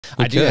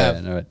I do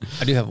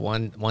have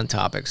one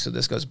topic. So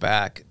this goes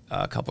back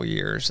a couple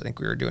years. I think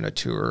we were doing a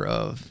tour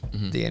of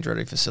the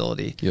Andretti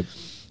facility. Yep.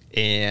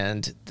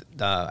 And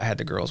I had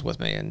the girls with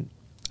me, and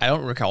I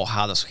don't recall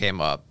how this came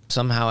up.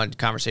 Somehow in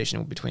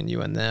conversation between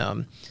you and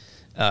them,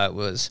 it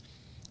was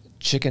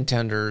chicken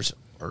tendies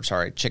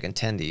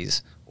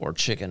or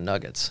chicken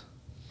nuggets.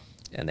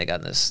 And they got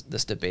in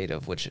this debate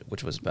of which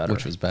was better.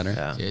 Which was better.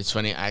 Yeah. Dude, it's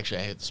funny. I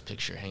have this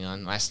picture. Hang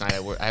on. Last night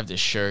I have this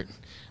shirt.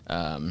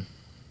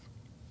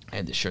 I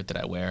had this shirt that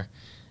I wear,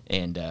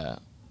 and a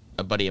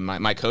buddy of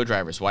my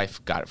co-driver's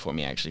wife got it for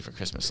me actually for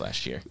Christmas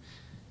last year.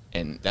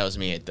 And that was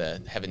me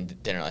having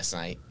dinner last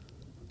night.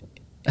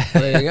 Well,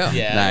 there you go.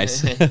 Yeah.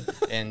 Nice.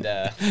 And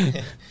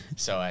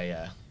so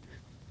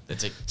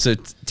So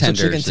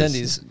chicken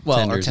tendies,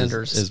 or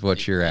tenders is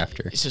what you're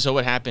after. So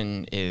what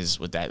happened is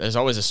with that, there's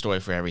always a story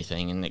for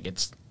everything, and it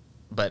gets.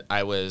 But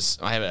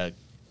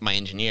my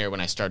engineer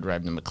when I started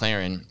driving the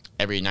McLaren.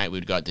 Every night we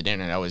would go out to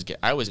dinner, and I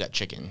always got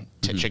chicken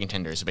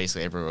tenders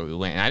basically everywhere we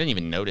went, and I didn't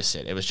even notice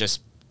it. It was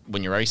just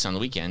when you're racing on the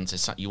weekends,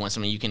 it's not, you want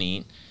something you can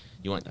eat.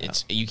 You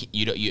want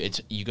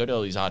you go to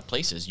all these odd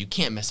places. You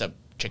can't mess up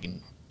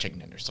chicken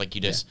tenders. Like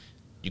you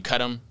cut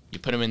them, you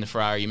put them in the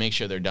fryer, you make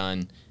sure they're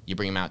done, you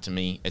bring them out to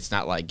me. It's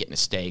not like getting a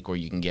steak where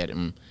you can get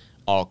them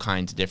all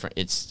kinds of different.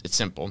 It's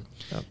simple,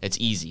 it's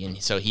easy.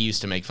 And so he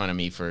used to make fun of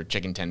me for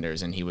chicken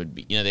tenders, and he would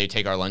be, they'd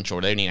take our lunch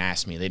order. They didn't even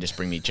ask me; they just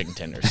bring me chicken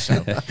tenders.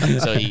 So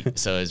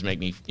it's make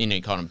me,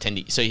 he called them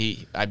tendy. So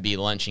I'd be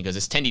lunch, and he goes,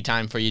 "It's tendy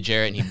time for you,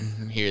 Jarett."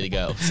 And here they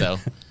go. So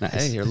nice.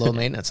 Hey, you're low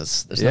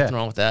maintenance. There's nothing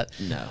wrong with that.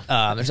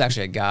 No. There's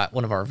actually a guy.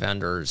 One of our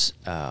vendors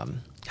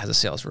has a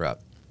sales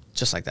rep,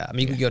 just like that. I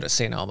mean, you can go to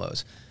St.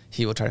 Elmo's.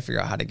 He will try to figure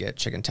out how to get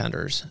chicken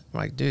tenders. I'm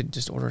like, dude,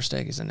 just order a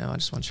steak. He said, no, I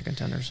just want chicken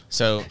tenders.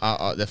 So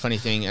the funny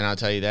thing, and I'll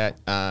tell you that,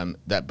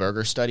 that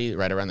burger study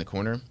right around the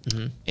corner,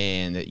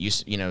 and it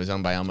used, it was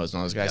owned by Elmo's and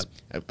all those guys,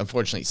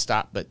 unfortunately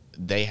stopped, but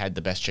they had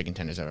the best chicken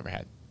tenders I've ever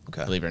had,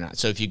 believe it or not.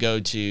 So if you go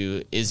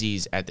to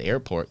Izzy's at the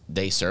airport,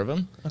 they serve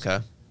them. Okay.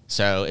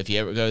 So if you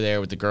ever go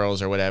there with the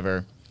girls or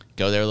whatever,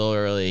 go there a little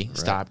early,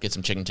 stop, get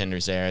some chicken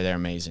tenders there. They're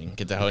amazing.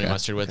 Get the honey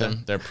mustard with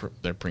them.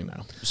 They're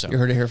primo. So you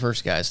heard it here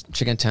first, guys.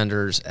 Chicken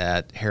tenders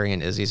at Harry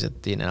and Izzy's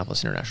at the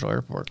Indianapolis International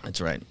Airport.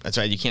 That's right. That's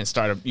right. You can't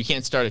start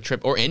a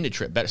trip or end a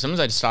trip better. Sometimes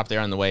I just stop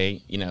there on the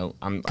way.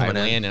 I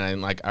land and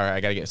I'm like, all right, I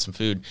got to get some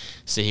food.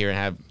 Sit here and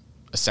have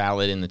a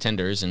salad and the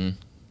tenders and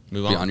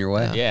move on. Be on your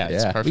way. Yeah,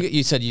 it's perfect.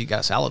 You said you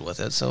got salad with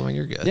it, so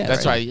you're good. Yeah,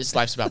 that's right. It's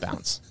life's about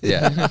balance.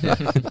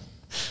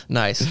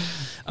 Nice.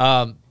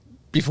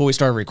 Before we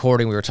started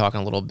recording, we were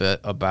talking a little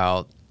bit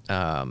about,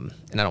 and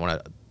I don't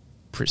want to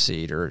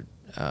proceed or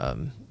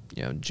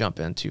jump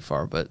in too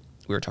far, but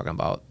we were talking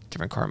about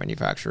different car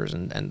manufacturers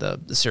and the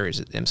series,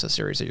 the IMSA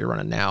series that you're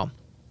running now.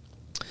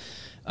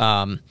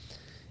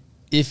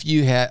 If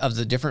you had of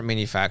the different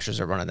manufacturers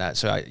that are running that,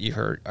 so I'd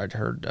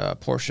heard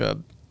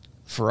Porsche,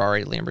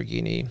 Ferrari,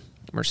 Lamborghini,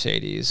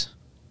 Mercedes,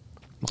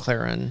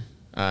 McLaren.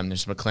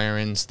 There's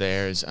McLarens,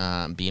 there's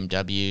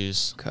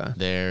BMWs. Okay.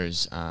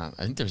 There's I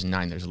think there's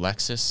 9. There's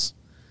Lexus.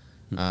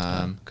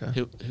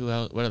 Who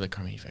else? What other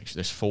car manufacturers?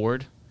 There's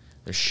Ford.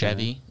 There's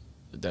Chevy,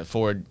 the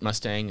Ford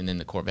Mustang, and then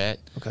the Corvette.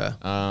 Okay.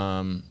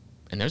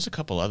 And there's a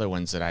couple other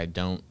ones that I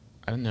don't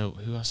know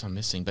who else I'm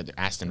missing, but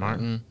Aston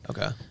Martin.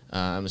 Okay.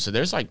 So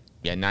there's 9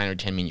 or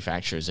 10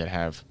 manufacturers that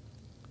have.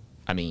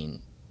 I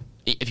mean,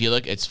 if you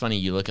look, it's funny.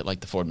 You look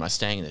at the Ford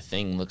Mustang, and the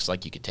thing looks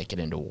like you could take it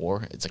into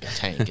war. It's like a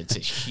tank. It's a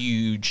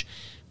huge,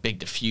 big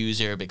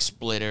diffuser, big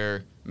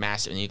splitter,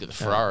 massive. And you look at the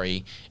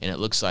Ferrari, and it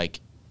looks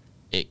like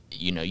it.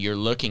 You're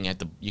looking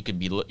at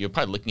you're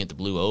probably looking at the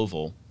blue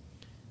oval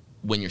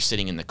when you're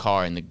sitting in the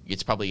car, and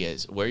it's probably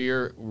where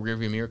your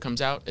rearview mirror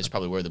comes out is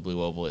probably where the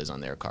blue oval is on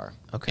their car.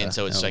 Okay. And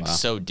so it's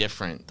so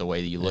different the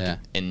way that you look at,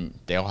 and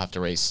they all have to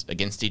race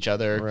against each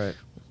other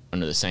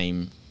under the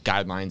same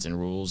guidelines and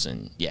rules,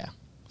 and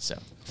so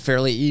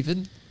fairly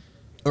even,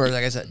 or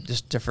like I said,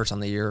 just differs on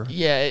the year.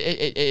 Yeah,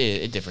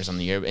 it differs on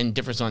the year, and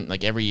differs on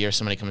every year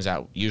somebody comes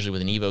out usually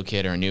with an Evo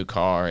kit or a new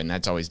car, and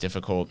that's always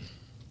difficult.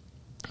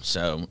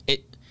 So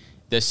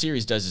the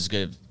series does as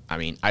good. I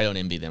mean, I don't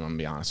envy them. I'm gonna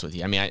be honest with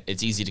you. I mean,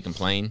 it's easy to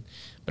complain,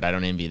 but I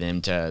don't envy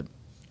them to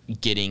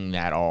getting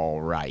that all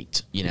right.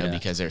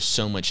 Because there's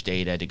so much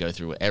data to go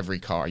through with every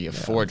car. You have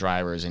 4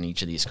 drivers in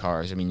each of these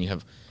cars. I mean, you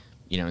have,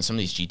 in some of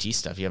these GT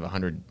stuff, you have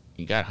 100.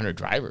 You got 100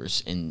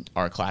 drivers in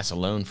our class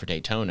alone for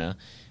Daytona,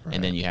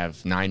 and then you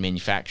have 9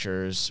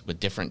 manufacturers with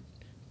different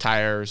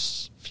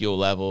tires, fuel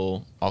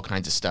level, all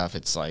kinds of stuff.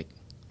 It's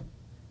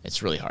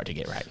it's really hard to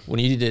get right. When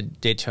you did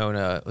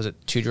Daytona, was it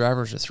 2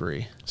 drivers or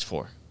 3? It's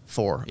 4.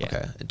 4. Yeah.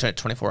 Okay.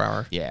 24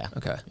 hour. Yeah.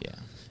 Okay. Yeah.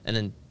 And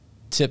then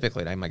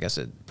typically, I guess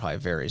it probably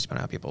varies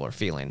depending on how people are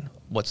feeling.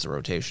 What's the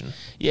rotation?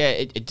 Yeah,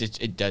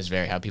 it does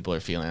vary how people are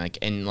feeling.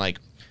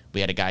 We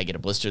had a guy get a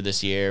blister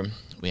this year.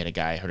 We had a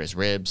guy hurt his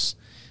ribs.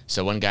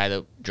 So one guy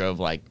that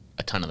drove a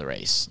ton of the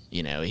race,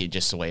 he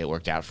just the way it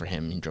worked out for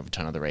him, he drove a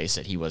ton of the race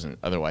that he wasn't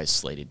otherwise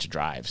slated to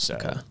drive. So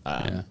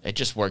it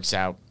just works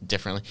out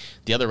differently.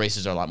 The other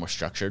races are a lot more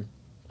structured.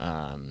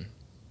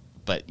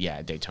 But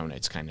yeah, Daytona,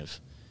 it's kind of,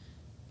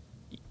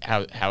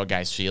 how a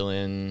guy's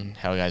feeling,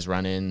 how a guy's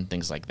running,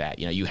 things like that.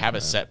 You know, you have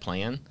a set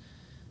plan,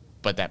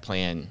 but that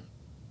plan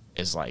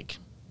is like,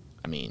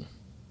 I mean,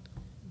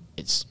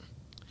 it's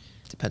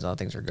depends on how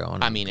things are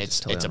going. I mean,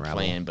 it's a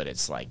plan, but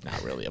it's like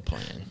not really a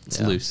plan. It's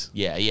loose.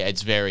 Yeah,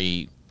 it's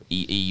very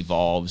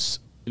evolves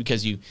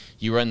because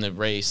you run the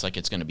race like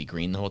it's going to be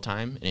green the whole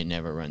time, and it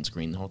never runs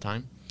green the whole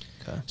time.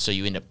 Okay. So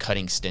you end up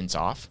cutting stints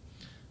off.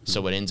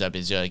 So what ends up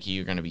is like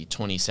you're going to be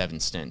 27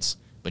 stints,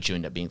 but you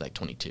end up being like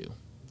 22. Okay.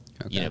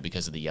 You know,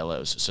 because of the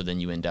yellows. So then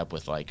you end up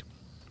with like,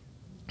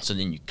 so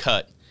then you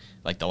cut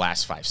like the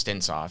last 5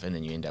 stints off, and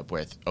then you end up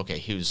with, okay,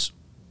 who's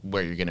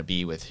where you're going to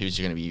be with, who's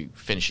you're going to be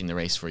finishing the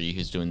race for you,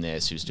 who's doing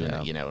this, who's doing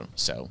that, you know.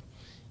 So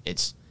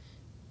it's,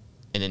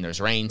 and then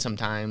there's rain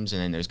sometimes,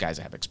 and then there's guys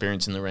that have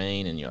experience in the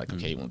rain, and you're like,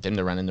 okay, you want them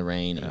to run in the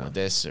rain, and you want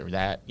this or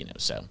that, you know,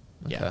 so,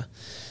 yeah. Okay.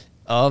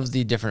 Of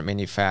the different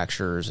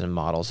manufacturers and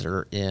models that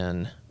are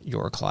in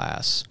your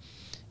class,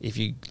 if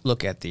you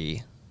look at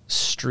the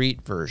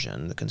street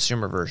version, the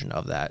consumer version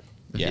of that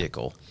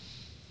vehicle,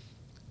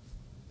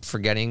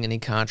 forgetting any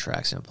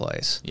contracts in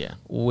place,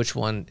 which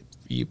one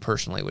you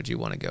personally would you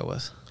want to go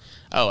with?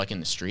 Oh, like in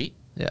the street?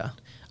 Yeah.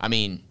 I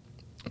mean,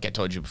 like I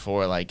told you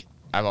before, like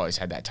I've always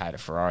had that tie to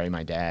Ferrari,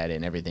 my dad,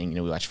 and everything. You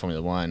know, we watched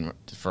Formula One,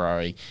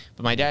 Ferrari.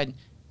 But my dad,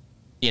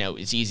 you know,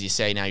 it's easy to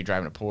say now you're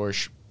driving a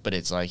Porsche, but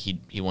it's like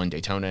he won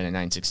Daytona in a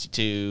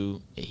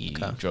 962. He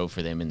drove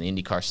for them in the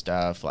IndyCar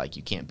stuff. Like,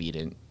 you can't beat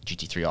a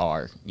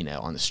GT3R, you know,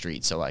 on the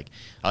street. So, like,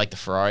 I like the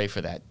Ferrari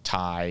for that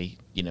tie,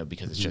 you know,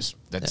 because it's just,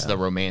 that's the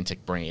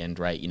romantic brand,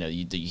 right? You know,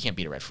 you can't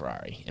beat a red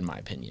Ferrari, in my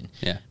opinion.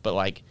 Yeah. But,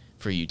 like,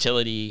 for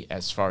utility,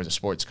 as far as a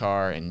sports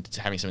car and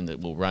having something that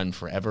will run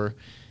forever,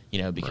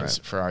 you know, because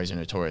Ferraris are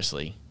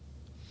notoriously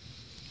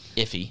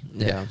iffy,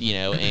 you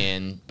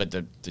know, but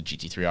the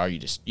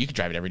GT3R, you could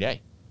drive it every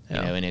day. You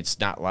know, and it's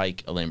not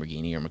like a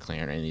Lamborghini or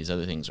McLaren or any of these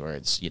other things where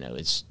it's, you know,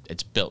 it's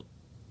built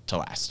to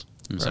last.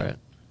 Right.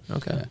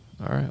 Okay.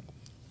 All right.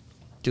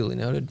 Duly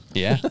noted.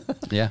 Yeah.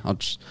 Yeah. I'll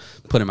just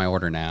put in my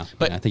order now.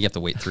 But I think you have to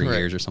wait 3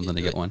 years or something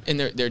to get one. And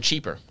they're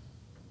cheaper.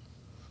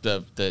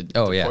 The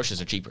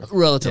Porsches are cheaper.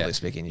 Relatively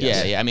speaking,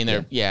 yes. Yeah. I mean,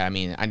 I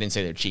mean, I didn't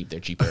say they're cheap. They're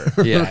cheaper.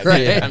 I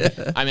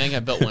mean, I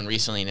got built one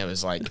recently, and it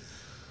was like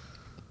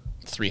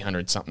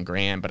 300-something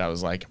grand, but I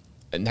was like,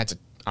 and that's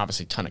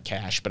obviously a ton of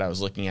cash, but I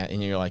was looking at,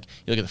 and you're like,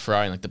 you look at the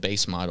Ferrari, and like the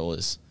base model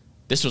this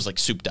was like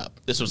souped up.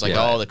 This was like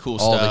all the cool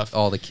stuff.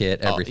 All the kit,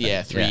 everything.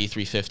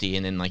 350,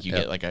 and then like you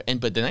get like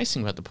but the nice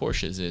thing about the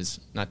Porsches is,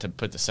 not to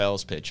put the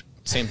sales pitch,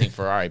 same thing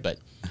Ferrari, but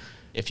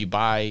if you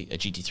buy a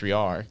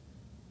GT3R,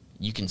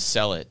 you can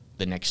sell it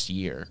the next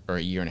year or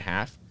a year and a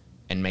half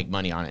and make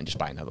money on it and just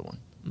buy another one.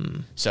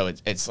 So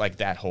it's like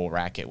that whole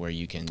racket where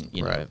you can,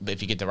 you know,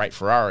 if you get the right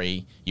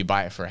Ferrari, you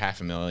buy it for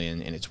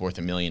 $500,000 and it's worth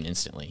 $1 million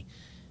instantly.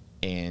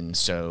 And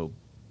so,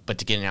 but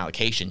to get an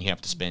allocation, you have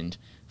to spend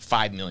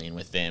 $5 million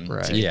with them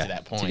to get to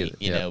that point,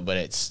 you know. But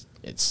it's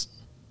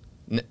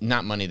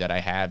not money that I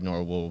have,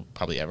 nor will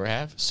probably ever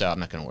have. So I'm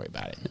not going to worry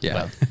about it.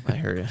 Yeah, I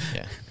hear you.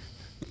 Yeah.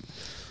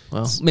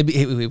 Well,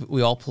 maybe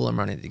we all pull our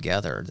money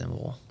together, then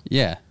we'll.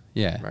 Yeah.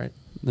 Right.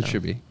 That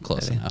should be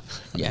close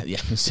enough. Yeah.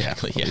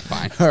 Exactly. Yeah.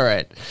 Fine. All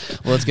right.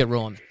 Well, let's get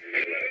rolling.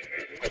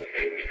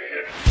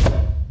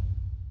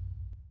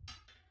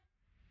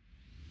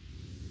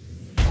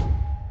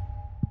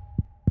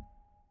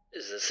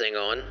 Is this thing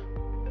on?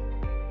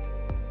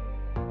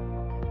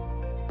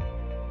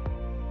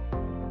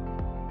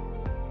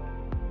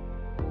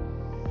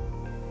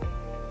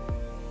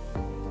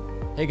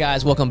 Hey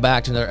guys, welcome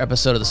back to another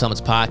episode of the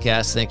Summits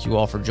Podcast. Thank you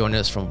all for joining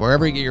us from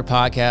wherever you get your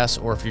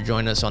podcasts, or if you're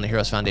joining us on the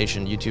Heroes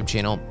Foundation YouTube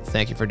channel,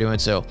 thank you for doing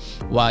so.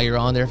 While you're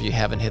on there, if you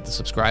haven't hit the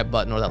subscribe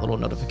button or that little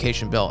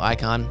notification bell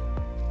icon,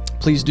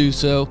 please do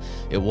so.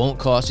 It won't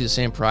cost you the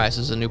same price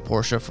as a new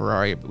Porsche or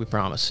Ferrari, we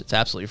promise. It's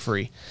absolutely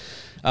free.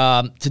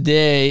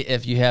 Today,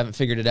 if you haven't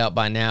figured it out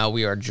by now,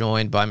 we are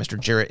joined by Mr.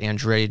 Jarett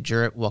Andretti.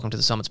 Jarett, welcome to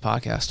the Summits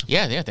Podcast.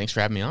 Yeah. Thanks for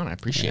having me on. I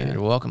appreciate it.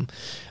 You're welcome.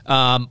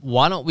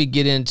 Why don't we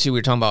get into, we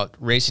were talking about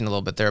racing a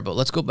little bit there, but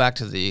let's go back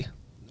to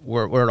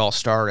where it all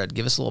started.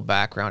 Give us a little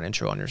background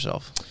intro on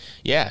yourself.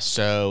 Yeah.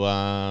 So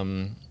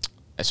I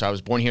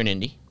was born here in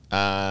Indy,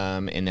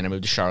 and then I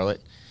moved to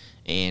Charlotte,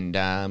 and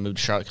moved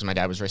to Charlotte because my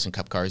dad was racing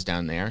cup cars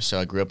down there. So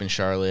I grew up in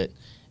Charlotte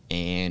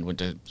and went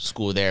to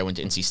school there, went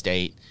to NC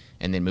State,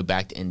 and then moved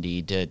back to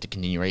Indy to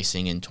continue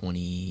racing in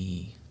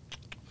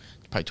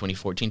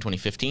 2014,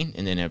 2015,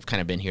 and then I've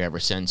kind of been here ever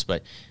since.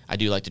 But I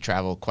do like to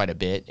travel quite a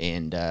bit,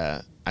 and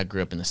I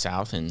grew up in the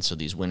South, and so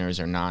these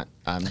winters are not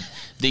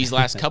these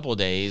last couple of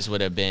days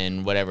would have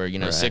been whatever, you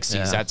know, 60s.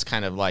 Yeah. That's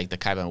kind of like the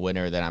kind of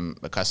winter that I'm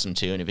accustomed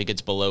to, and if it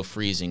gets below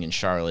freezing in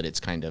Charlotte, it's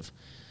kind of,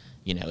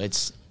 you know,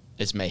 it's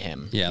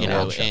mayhem. Yeah, you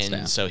know,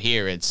 and so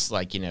here it's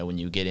like, you know, when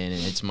you get in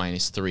and it's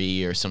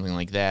 -3 or something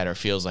like that, or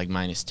feels like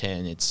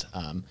 -10, it's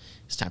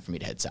time for me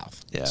to head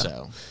south. Yeah.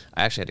 So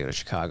I actually had to go to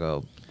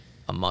Chicago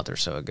a month or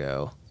so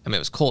ago. I mean, it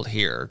was cold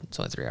here. It's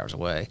only 3 hours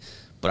away.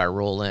 But I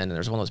roll in, and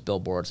there's one of those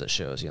billboards that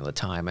shows, you know, the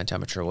time and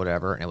temperature or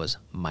whatever, and it was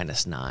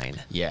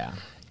 -9. Yeah.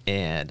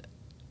 And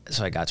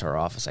so I got to our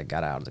office. I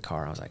got out of the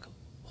car, and I was like,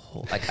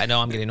 cold. Like, I know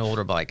I'm getting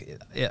older, but like,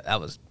 that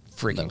was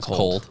freaking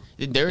cold.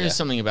 There is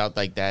something about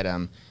like that,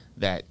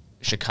 that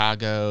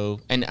Chicago,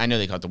 and I know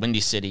they call it the Windy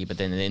City, but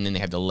then they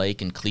have the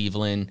lake in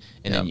Cleveland,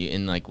 and then you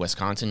in like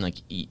Wisconsin, like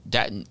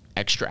that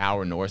extra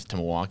hour north to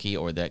Milwaukee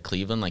or that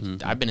Cleveland. Like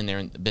I've been in there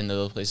and been to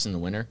those places in the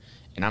winter,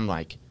 and I'm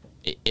like,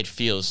 it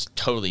feels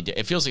totally.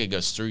 It feels like it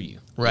goes through you.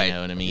 Right. You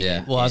know what I mean?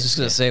 Yeah. Well, I was just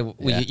gonna say,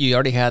 you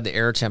already had the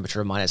air temperature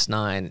of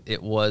 -9.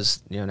 It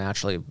was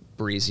naturally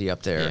breezy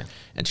up there,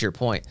 and to your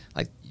point,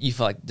 like you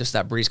felt like just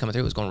that breeze coming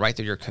through was going right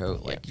through your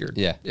coat. Like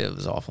it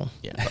was awful.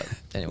 Yeah. But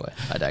anyway,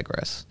 I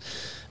digress.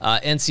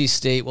 NC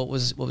State. What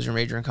was your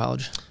major in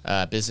college?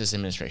 Business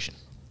administration.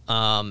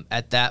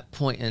 At that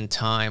point in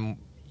time,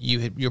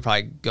 you were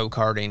probably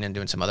go-karting and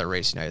doing some other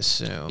racing, I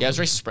assume. Yeah, I was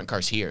racing sprint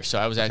cars here. So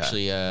I was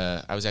actually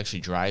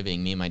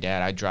driving. Me and my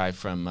dad. I drive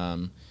from.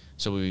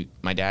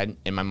 My dad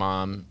and my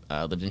mom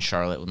lived in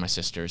Charlotte with my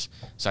sisters.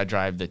 So I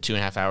drive the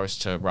 2.5 hours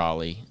to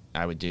Raleigh.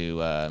 I would do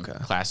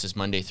classes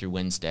Monday through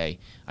Wednesday.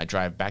 I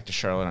drive back to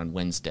Charlotte on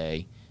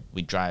Wednesday.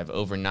 We'd drive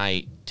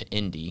overnight to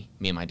Indy,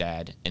 me and my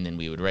dad, and then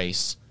we would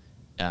race,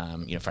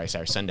 Friday,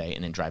 Saturday, Sunday,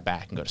 and then drive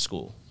back and go to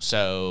school.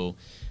 So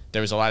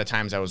there was a lot of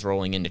times I was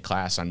rolling into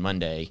class on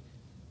Monday,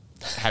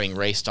 having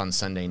raced on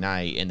Sunday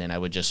night, and then I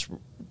would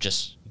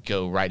just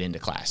go right into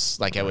class.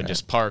 Like I would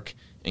just park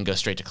and go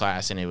straight to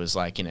class, and it was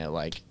like,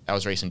 I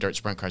was racing dirt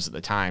sprint cars at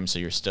the time, so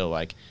you're still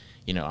like,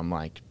 I'm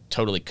like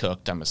totally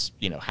cooked. I'm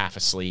half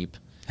asleep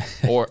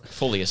or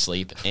fully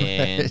asleep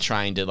and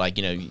trying to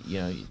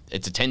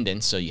it's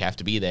attendance, so you have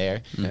to be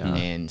there.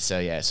 And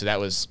so that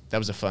was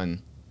a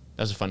fun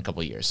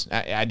couple of years.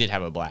 I did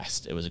have a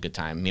blast. It was a good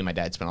time. Me and my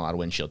dad spent a lot of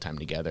windshield time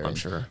together. I'm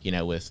sure.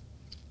 With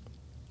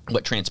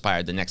what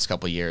transpired the next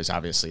couple of years,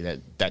 obviously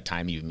that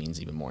time even means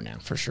even more now.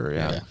 For sure,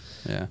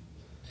 yeah.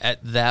 At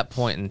that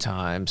point in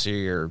time, so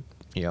you're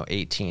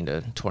 18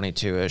 to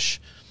 22ish.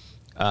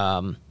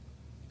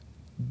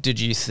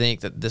 Did you think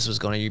that this was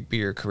going to be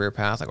your career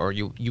path, like, or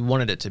you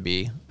wanted it to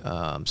be?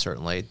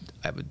 Certainly,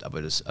 I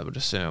would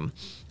assume.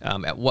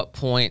 At what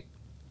point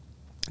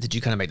did you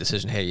kind of make the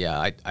decision? Hey,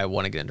 I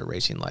want to get into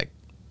racing, like,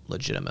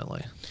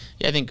 legitimately.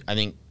 Yeah, I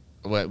think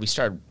what we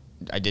started.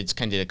 I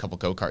did a couple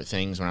go-kart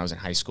things when I was in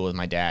high school with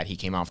my dad. He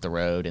came off the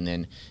road, and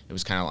then it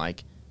was kind of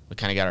like we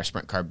kind of got our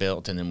sprint car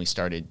built, and then we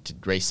started to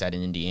race that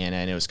in Indiana,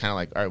 and it was kind of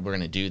like, all right, we're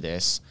going to do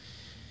this.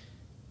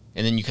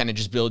 And then you kind of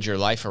just build your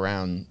life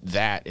around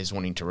that as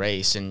wanting to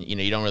race. And,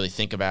 you don't really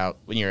think about,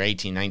 when you're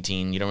 18,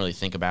 19, you don't really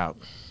think about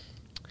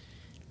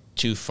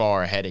too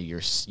far ahead of your,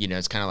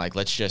 it's kind of like,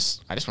 I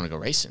just want to go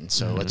racing.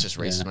 So let's just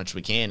race as much as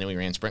we can. And we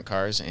ran sprint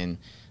cars. And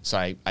so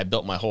I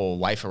built my whole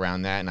life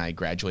around that, and I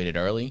graduated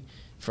early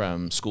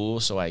from school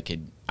so I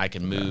could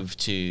move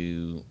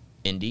to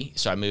Indy.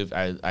 So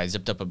I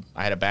zipped up,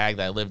 I had a bag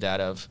that I lived out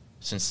of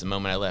since the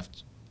moment I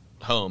left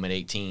home at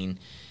 18.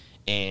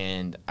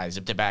 And I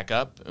zipped it back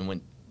up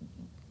and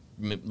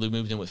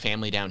moved in with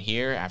family down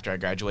here after I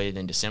graduated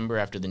in December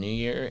after the new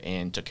year,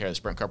 and took care of the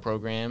sprint car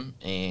program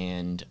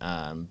and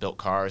built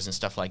cars and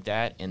stuff like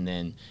that. And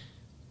then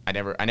I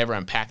never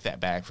unpacked that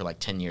bag for like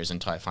 10 years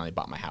until I finally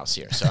bought my house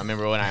here. So I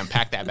remember when I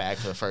unpacked that bag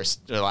for the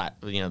first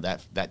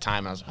that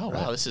time, I was like, oh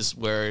wow, this is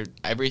where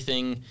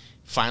everything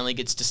finally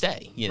gets to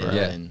stay,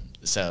 And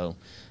so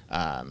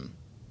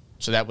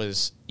so that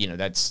was,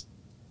 that's,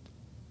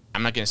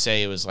 I'm not going to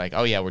say it was like,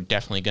 oh yeah, we're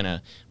definitely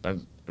gonna, but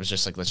it was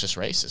just like, let's just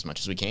race as much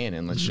as we can,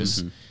 and let's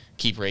just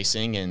keep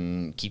racing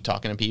and keep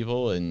talking to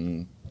people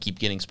and keep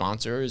getting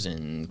sponsors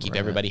and keep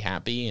everybody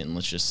happy, and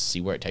let's just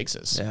see where it takes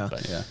us.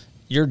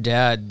 Your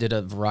dad did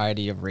a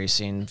variety of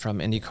racing, from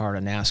IndyCar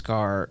to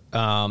NASCAR,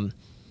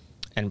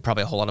 and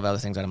probably a whole lot of other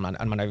things that I'm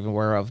not even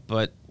aware of.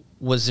 But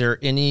was there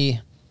any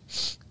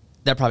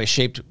that probably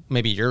shaped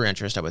maybe your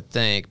interest, I would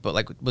think, but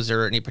like, was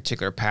there any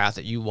particular path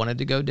that you wanted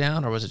to go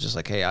down, or was it just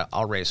like, hey,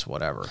 I'll race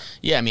whatever?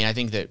 Yeah, I mean, I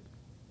think that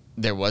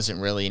there wasn't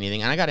really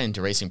anything, and I got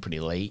into racing pretty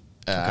late.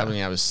 I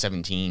mean, I was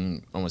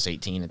 17, almost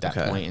 18 at that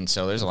point, and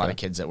so there's a lot of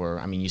kids that were,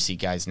 I mean, you see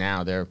guys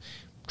now, they're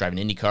driving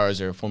Indy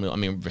cars or Formula, I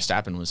mean,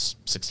 Verstappen was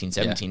 16,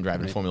 17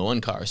 driving a Formula 1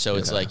 car, so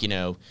it's like,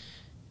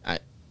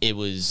 it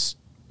was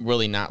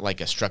really not like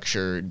a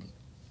structured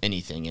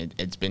anything.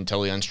 It's been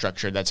totally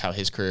unstructured. That's how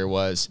his career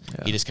was.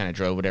 He just kind of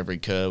drove whatever he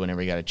could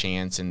whenever he got a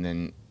chance, and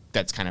then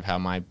that's kind of how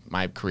my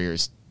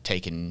career's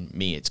taken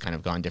me. It's kind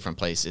of gone different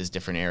places,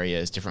 different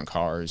areas, different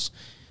cars,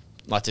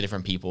 lots of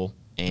different people,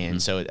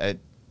 and so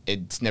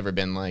it's never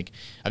been like,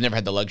 I've never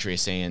had the luxury of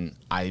saying,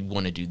 I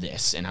want to do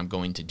this and I'm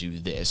going to do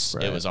this.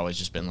 It was always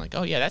just been like,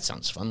 oh yeah, that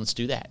sounds fun, let's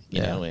do that,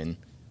 you know, and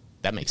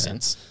that makes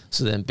sense.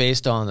 So then,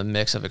 based on the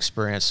mix of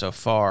experience so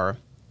far,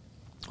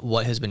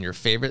 what has been your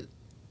favorite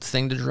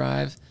thing to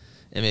drive,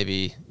 and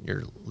maybe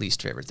your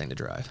least favorite thing to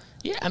drive?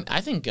 Yeah,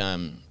 I think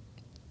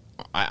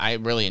I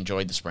really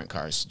enjoyed the sprint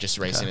cars, just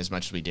racing as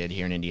much as we did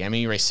here in Indy. I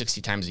mean, you race 60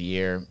 times a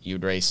year. You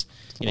would race,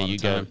 you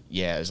go,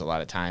 it was a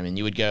lot of time, and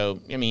you would go,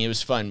 I mean, it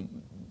was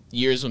fun.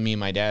 Years with me and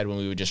my dad, when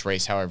we would just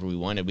race however we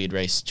wanted, we'd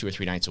race 2 or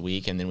 3 nights a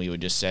week, and then we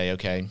would just say,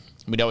 okay,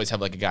 we'd always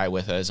have like a guy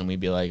with us, and we'd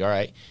be like, all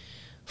right,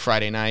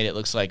 Friday night, it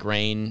looks like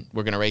rain,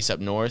 we're going to race up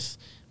north,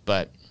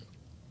 but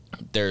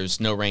there's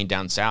no rain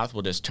down south,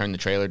 we'll just turn the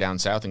trailer down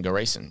south and go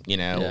racing, you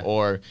know. Yeah.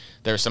 Or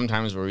there are some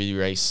times where we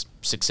race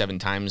 6-7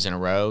 times in a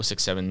row,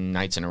 6-7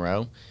 nights in a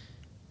row,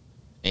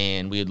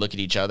 and we would look at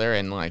each other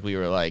and like we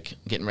were like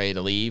getting ready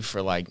to leave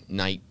for like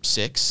night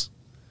 6,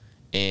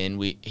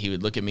 and he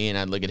would look at me and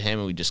I'd look at him,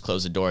 and we'd just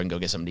close the door and go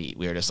get something to eat.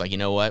 We were just like, you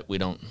know what, we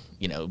don't,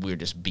 you know, we were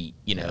just beat,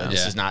 you know.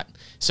 This is not.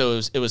 So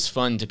it was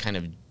fun to kind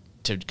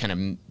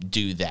of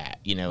do that,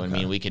 you know. Okay.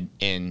 I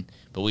mean,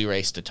 but we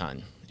raced a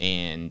ton.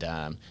 And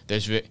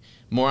there's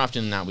more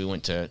often than not, we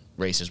went to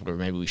races where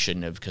maybe we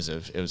shouldn't have, because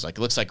it was like,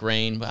 it looks like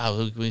rain,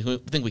 but we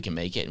think we can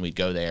make it, and we'd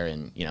go there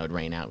and, you know, it'd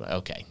rain out.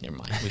 Okay, never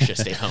mind, we should have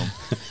stayed home.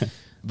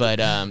 But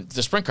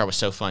the sprint car was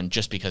so fun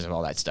just because of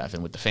all that stuff,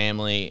 and with the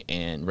family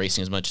and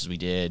racing as much as we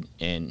did.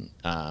 And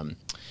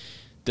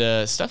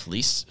the stuff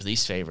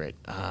least favorite,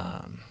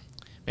 man,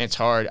 it's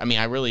hard. I mean,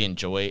 I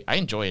enjoy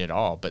it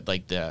all, but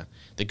like the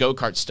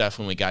go-kart stuff,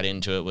 when we got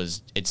into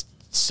it, it's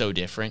so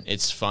different.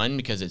 It's fun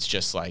because it's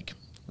just like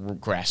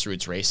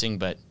grassroots racing,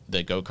 but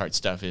the go-kart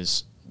stuff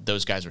is,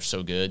 those guys were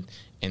so good,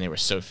 and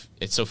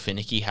it's so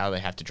finicky how they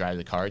have to drive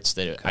the karts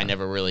that I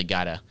never really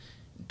got a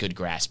good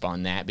grasp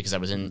on that, because I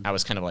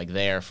was kind of like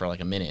there for like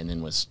a minute and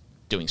then was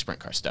doing sprint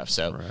car stuff.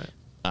 So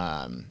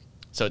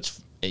so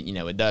this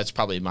is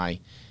probably my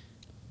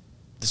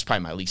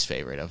least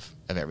favorite of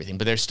everything,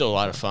 but there's still a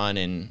lot of fun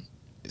and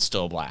it's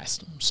still a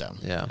blast. So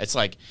yeah, it's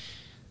like,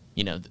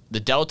 you know, the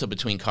delta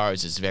between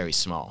cars is very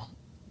small.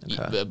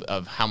 Okay.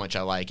 Of how much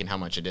I like and how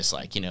much I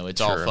dislike. You know,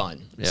 it's all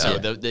fun. Yeah. So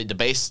the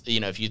base,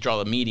 you know, if you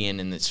draw the median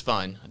and it's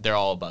fun, they're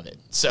all above it.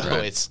 So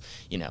it's,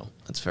 you know.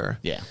 That's fair.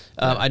 Yeah.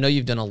 I know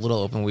you've done a little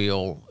open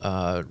wheel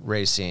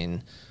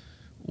racing.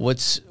 What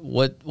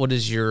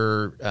is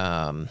your,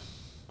 I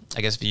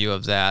guess, view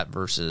of that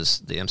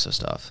versus the IMSA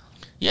stuff?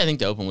 Yeah, I think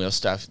the open wheel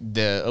stuff,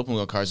 the open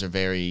wheel cars are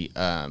very,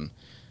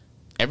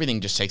 everything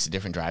just takes a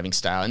different driving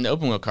style. And the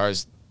open wheel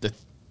cars,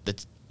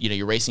 you know,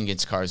 you're racing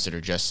against cars that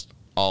are just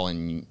all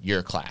in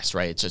your class,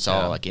 right? So it's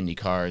all like Indy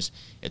cars.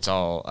 It's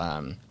all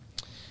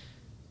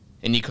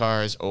Indy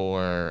cars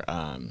or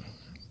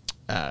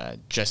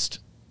just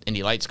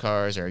Indy Lights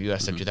cars or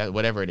USFG, that,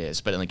 whatever it is.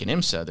 But like in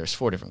IMSA, there's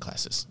 4 different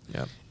classes.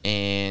 Yep.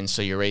 And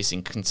so you're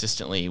racing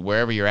consistently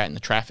wherever you're at in the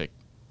traffic.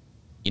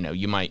 You know,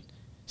 you might,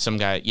 some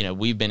guy, you know,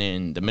 we've been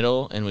in the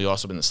middle and we've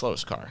also been the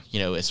slowest car, you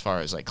know, as far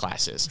as like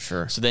classes.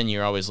 Sure. So then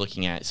you're always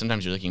looking at,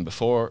 sometimes you're looking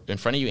before, in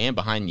front of you and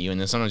behind you, and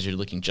then sometimes you're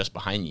looking just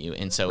behind you.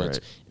 And so it's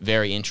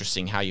very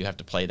interesting how you have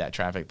to play that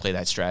traffic, play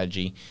that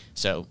strategy.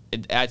 So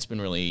that's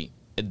been really,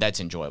 that's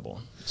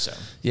enjoyable. So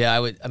yeah,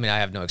 I mean, I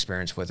have no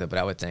experience with it, but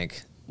I would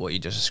think what you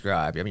just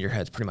described, I mean, your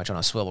head's pretty much on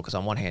a swivel, because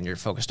on one hand you're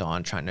focused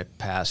on trying to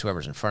pass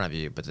whoever's in front of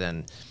you, but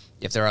then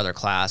if there are other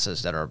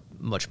classes that are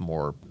much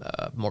more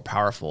more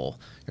powerful,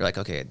 you're like,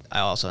 okay, I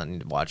also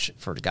need to watch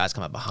for the guys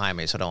coming up behind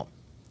me so I don't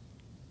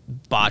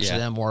botch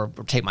them or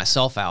take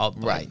myself out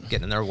by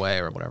getting in their way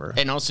or whatever.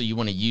 And also you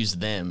want to use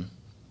them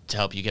to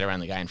help you get around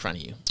the guy in front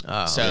of you.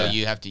 Oh, so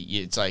you have to,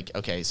 it's like,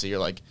 okay, so you're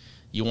like,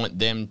 you want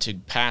them to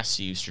pass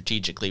you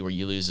strategically where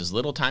you lose as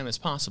little time as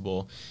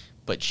possible,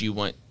 but you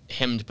want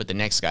him to put the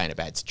next guy in a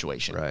bad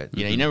situation. Right.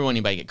 You know, you never want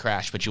anybody to get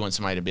crashed, but you want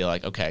somebody to be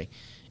like, okay,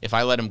 if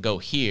I let him go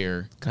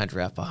here, kind of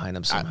draft behind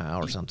him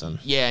somehow or something.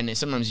 Yeah, and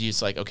sometimes you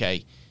just like,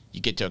 okay,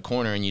 you get to a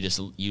corner and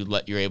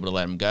you're able to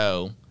let him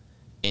go,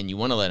 and you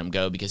want to let him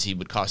go because he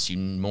would cost you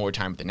more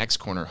time at the next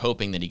corner,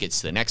 hoping that he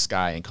gets to the next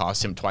guy and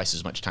costs him twice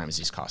as much time as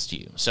he's cost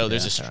you. So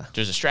there's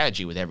a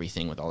strategy with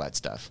everything, with all that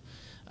stuff.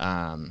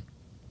 And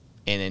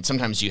then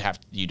sometimes you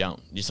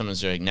don't.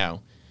 Sometimes you're like,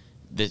 no,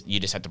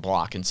 you just have to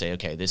block and say,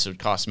 okay, this would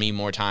cost me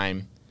more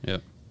time.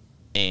 Yep.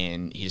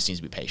 And he just needs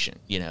to be patient,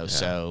 you know.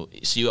 So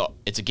it's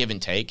a give and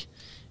take,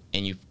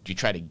 and you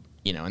try to,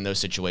 you know, in those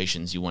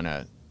situations you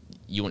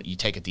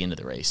take at the end of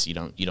the race. You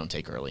don't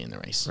take early in the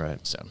race. Right.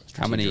 So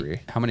how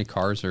many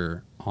cars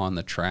are on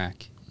the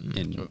track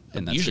in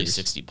that usually series?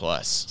 60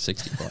 plus.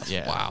 60 plus.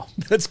 Yeah. Wow.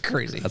 That's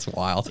crazy. That's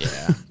wild.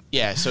 Yeah.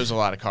 Yeah. So there's a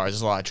lot of cars.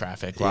 There's a lot of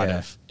traffic. A lot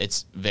of.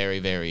 It's very,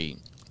 very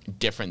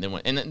different than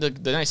what. And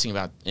the nice thing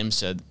about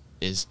IMSA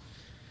is,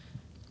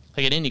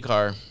 like an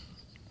IndyCar,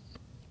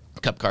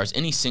 Cup cars,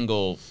 any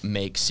single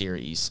make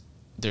series,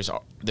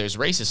 there's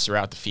races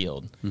throughout the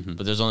field,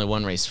 but there's only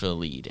one race for the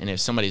lead. And if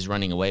somebody's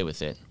running away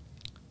with it,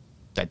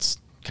 that's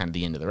kind of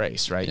the end of the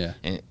race, right? Yeah.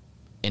 And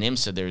in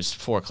IMSA, there's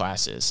 4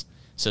 classes,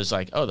 so it's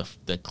like, oh,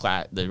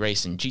 the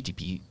race in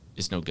GTP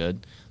is no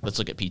good. Let's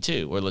look at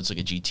P2, or let's look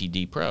at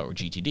GTD Pro or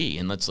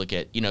GTD, and let's look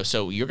at, you know.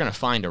 So you're going to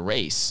find a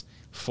race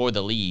for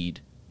the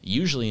lead,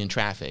 usually in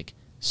traffic,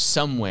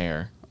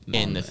 somewhere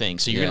in the thing.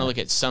 So you're going to look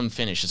at some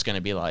finish that's going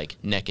to be like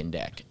neck and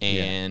neck.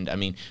 And I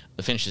mean,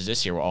 the finishes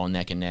this year were all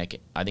neck and neck,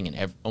 I think,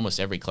 in almost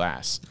every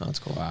class. Oh, that's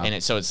cool. Wow.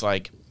 And so it's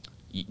like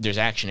there's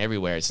action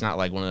everywhere. It's not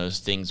like one of those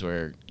things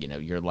where, you know,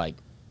 you're like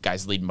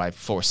guys leading by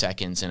 4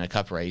 seconds in a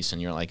cup race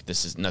and you're like,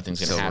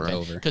 nothing's going to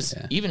happen. Because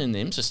even in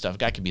the IMSA stuff, a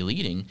guy could be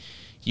leading.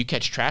 You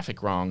catch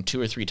traffic wrong 2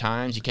 or 3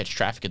 times. You catch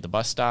traffic at the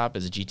bus stop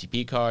as a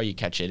GTP car. You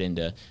catch it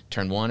into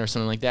turn 1 or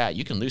something like that.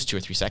 You can lose 2 or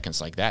 3 seconds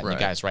like that, and the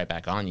guy's right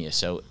back on you.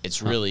 So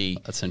it's really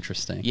that's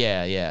interesting.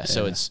 Yeah.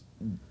 So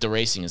the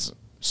racing is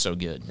so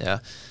good. Yeah.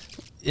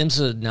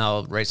 IMSA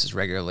now races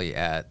regularly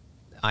at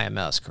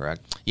IMS,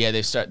 correct? Yeah,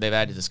 they've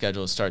added the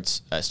schedule. It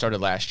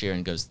started last year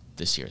and goes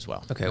this year as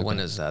well. Okay, when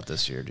is that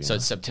this year? So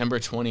it's September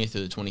 20th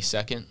through the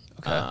 22nd.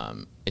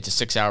 Okay. It's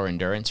a 6-hour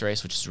endurance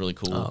race, which is really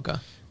cool. Oh, okay.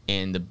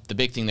 And the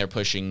big thing they're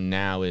pushing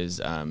now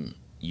is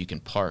you can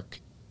park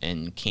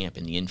and camp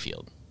in the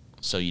infield.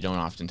 So you don't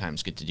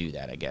oftentimes get to do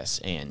that, I guess.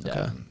 And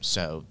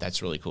so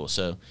that's really cool.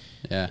 So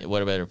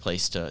what a better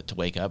place to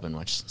wake up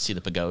and see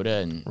the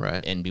pagoda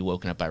and be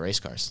woken up by race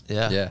cars.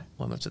 Yeah. Yeah.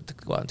 Well, I'm going to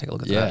go out and take a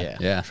look at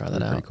that. Yeah. Try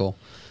that out. Pretty cool.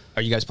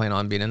 Are you guys planning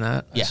on being in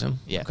that? I Yeah. assume?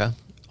 Yeah. Okay.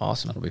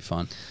 Awesome. That'll be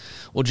fun.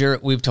 Well,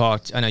 Jarett, we've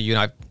talked, I know you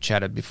and I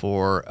chatted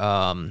before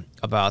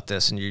about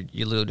this, and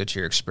you alluded to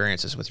your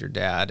experiences with your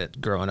dad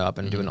growing up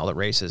and doing all the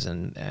races,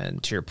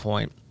 and to your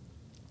point,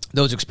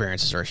 those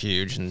experiences are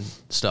huge and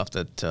stuff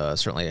that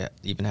certainly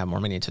even have more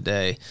meaning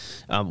today.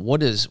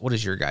 What is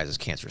your guys'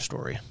 cancer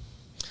story?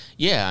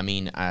 Yeah, I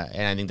mean,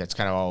 and I think that's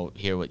kind of all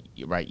here what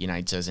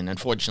Unite says. And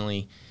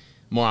unfortunately,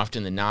 more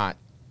often than not,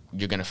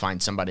 you're going to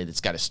find somebody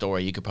that's got a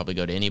story. You could probably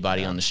go to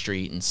anybody on the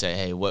street and say,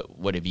 "Hey,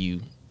 what have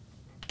you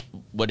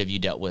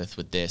dealt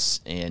with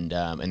this?" And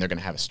they're going to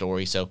have a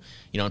story. So,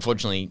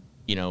 unfortunately,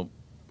 mine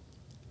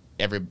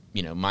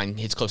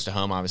hits close to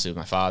home. Obviously, with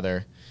my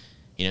father,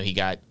 he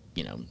got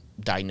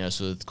diagnosed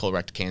with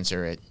colorectal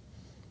cancer at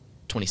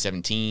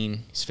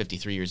 2017. He's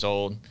 53 years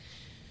old.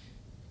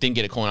 Didn't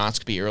get a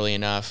colonoscopy early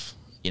enough.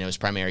 His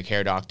primary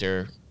care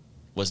doctor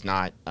was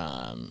not,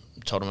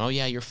 told him, "Oh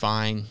yeah, you're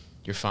fine,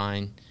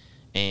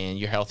 and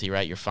you're healthy,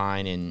 right? You're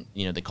fine." And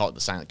they call it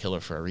the silent killer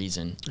for a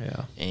reason.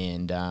 Yeah.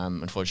 And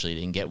unfortunately,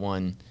 didn't get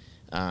one.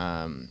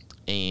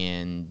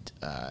 And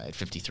at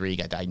 53, he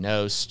got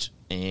diagnosed,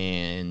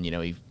 and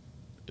he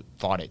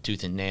fought it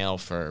tooth and nail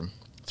for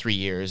 3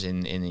 years,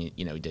 and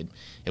he did.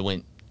 It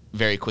went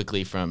very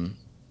quickly from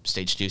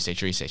stage 2, stage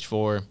 3, stage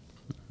 4,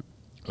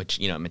 which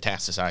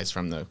metastasized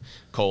from the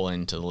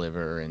colon to the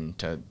liver and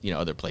to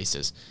other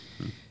places.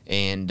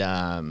 And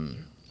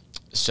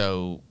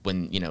so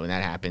when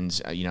that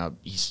happens,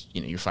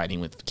 you're fighting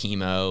with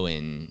chemo,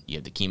 and you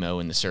have the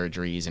chemo and the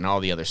surgeries and all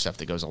the other stuff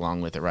that goes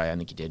along with it, right? I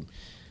think he did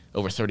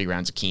over 30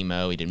 rounds of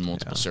chemo. He did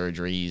multiple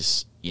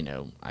surgeries.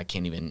 I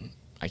can't even.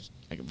 I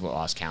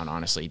lost count,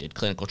 honestly. He did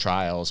clinical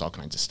trials, all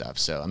kinds of stuff.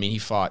 So I mean, he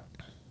fought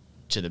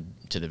to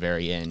the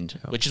very end,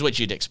 which is what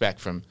you'd expect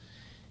from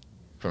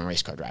a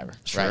race car driver,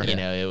 right?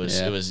 Yeah. It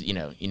was you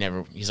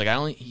never. He's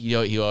like, he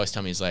always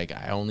tell me, he's like,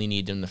 I only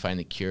need them to find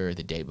the cure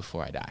the day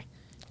before I die.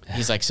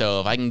 He's like,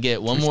 so if I can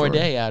get one more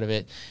day out of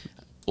it,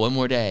 one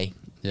more day.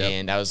 Yep.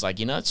 And I was like,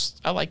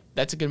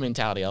 that's a good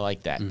mentality. I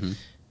like that.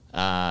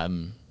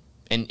 And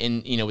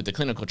with the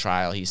clinical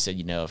trial, he said,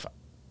 if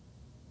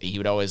he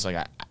would always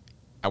like,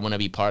 I want to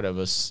be part of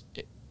us.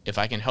 If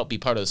I can help be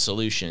part of the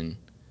solution,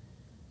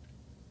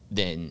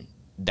 then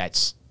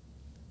that's,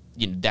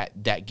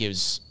 that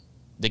gives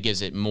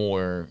it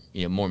more,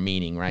 more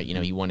meaning, right?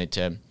 He wanted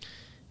to,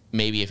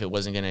 maybe if it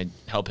wasn't going to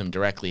help him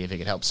directly, if it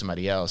could help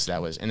somebody else,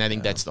 and I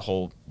think that's the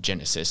whole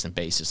genesis and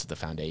basis of the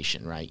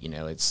foundation, right?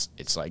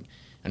 It's like,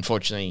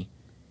 unfortunately,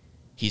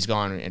 he's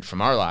gone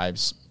from our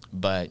lives,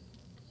 but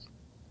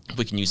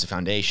we can use the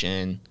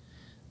foundation,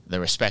 the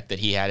respect that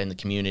he had in the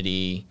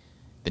community,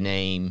 the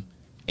name,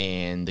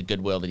 and the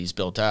goodwill that he's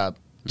built up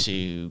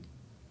to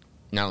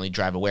not only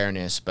drive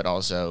awareness, but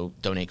also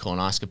donate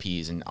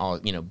colonoscopies and all,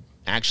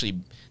 actually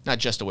not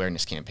just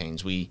awareness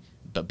campaigns,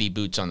 but be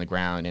boots on the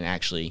ground and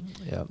actually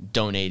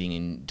donating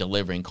and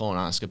delivering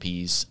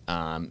colonoscopies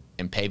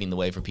and paving the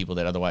way for people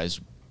that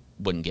otherwise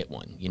wouldn't get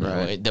one,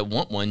 that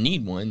want one,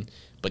 need one,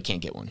 but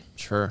can't get one.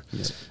 Sure.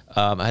 Yeah.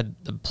 I had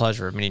the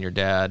pleasure of meeting your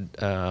dad.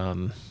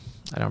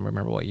 I don't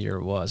remember what year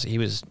it was. He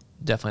was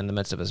definitely in the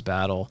midst of his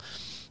battle.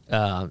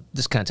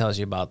 This kind of tells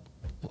you about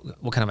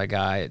what kind of a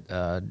guy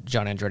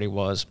John Andretti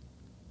was.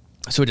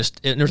 So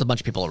there was a bunch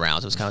of people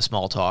around, so it was kind of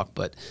small talk,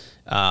 but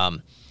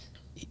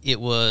it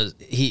was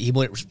he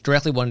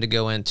directly wanted to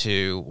go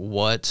into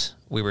what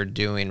we were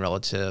doing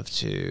relative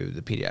to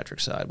the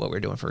pediatric side, what we were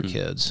doing for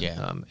kids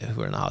who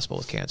were in the hospital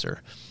with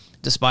cancer,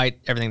 despite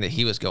everything that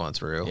he was going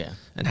through,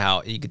 and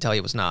how you could tell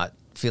he was not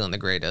feeling the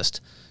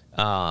greatest,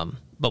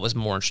 but was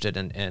more interested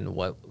in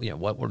what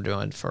we're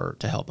doing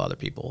to help other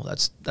people.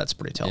 That's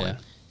pretty telling.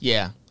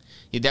 Yeah,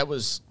 that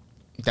was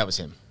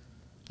him.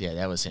 Yeah,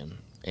 that was him,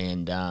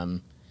 and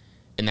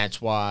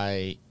that's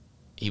why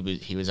he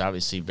was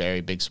obviously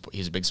very big.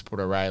 He's a big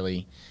supporter of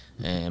Riley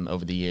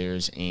over the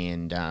years,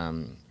 and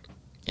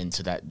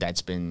so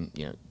that's been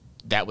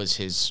that was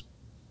his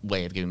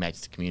way of giving back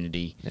to the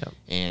community.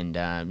 And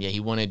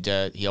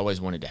he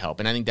always wanted to help,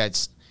 and I think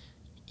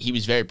he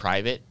was very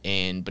private,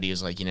 but he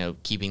was like,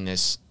 keeping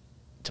this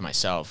to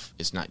myself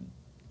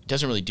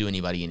doesn't really do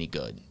anybody any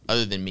good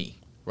other than me,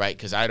 right?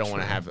 Because I don't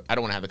want to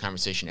have the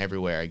conversation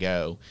everywhere I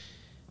go.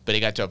 But it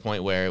got to a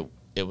point where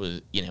it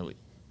was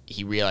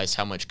he realized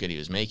how much good he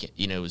was making,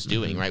 was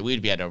doing, right?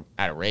 We'd be at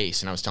a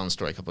race, and I was telling a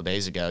story a couple of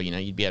days ago,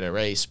 you'd be at a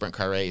race, sprint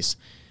car race,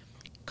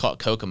 call it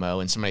Kokomo,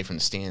 and somebody from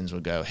the stands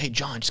would go, "Hey,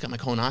 John, just got my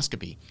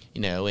colonoscopy,"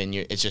 and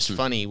it's just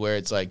funny where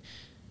it's like,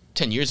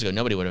 10 years ago,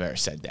 nobody would have ever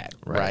said that,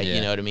 right? Yeah.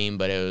 You know what I mean?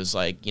 But it was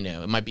like, you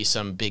know, it might be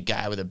some big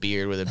guy with a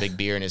beard with a big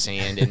beer in his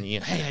hand, and, you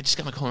know, hey, I just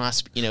got my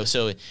colonoscopy. You know,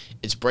 so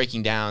it's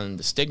breaking down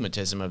the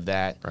stigmatism of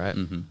that. Right.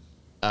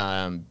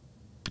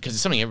 Because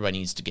it's something everybody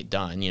needs to get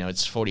done. You know,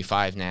 it's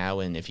 45 now,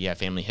 and if you have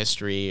family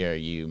history or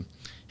you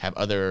have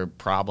other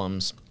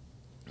problems,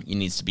 it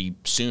needs to be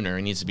sooner.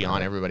 It needs to be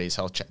on everybody's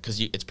health check because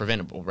it's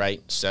preventable,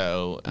 right?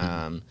 So,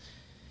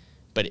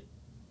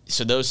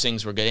 so those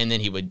things were good. And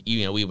then he would,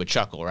 you know, we would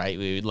chuckle, right?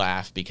 We would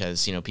laugh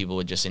because, you know, people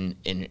would just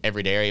in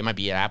everyday area, it might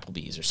be at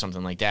Applebee's or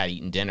something like that,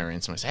 eating dinner,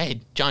 and someone would say,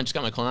 hey, John, just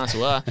got my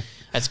colonoscopy. Well,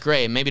 that's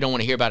great. Maybe don't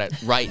want to hear about it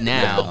right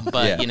now,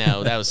 but, you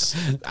know, that was,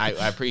 I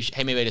appreciate,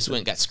 hey, maybe I just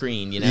went and got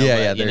screened, you know?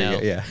 Yeah, but, there you know, you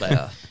go, yeah.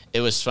 But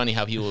it was funny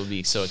how people would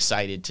be so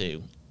excited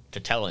to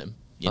tell him.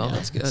 You know?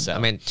 That's good. So, I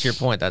mean, to your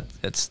point,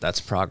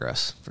 that's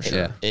progress for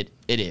sure. It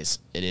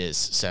is.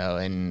 So,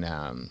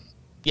 and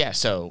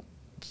so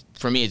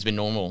for me, it's been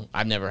normal.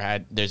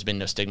 There's been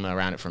no stigma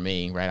around it for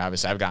me, right?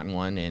 Obviously, I've gotten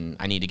one, and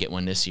I need to get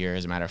one this year,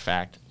 as a matter of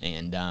fact.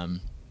 And,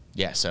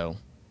 so,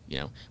 you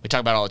know, we talk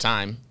about it all the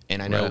time,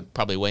 and I know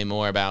probably way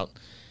more about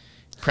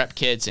prep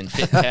kits and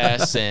fit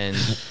tests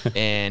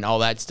and all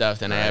that stuff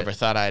than I ever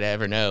thought I'd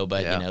ever know.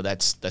 But, you know,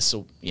 that's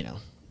you know,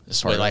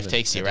 that's the way life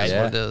takes you, right?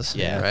 That's what it is.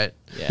 Yeah. Right.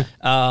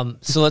 Yeah.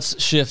 So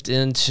let's shift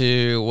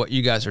into what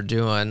you guys are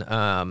doing.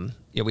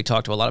 Yeah, we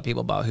talked to a lot of people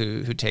about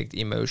who take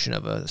the emotion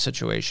of a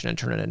situation and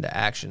turn it into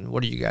action.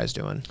 What are you guys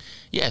doing?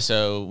 Yeah,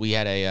 so we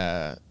had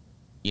a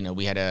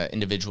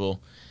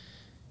individual,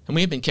 and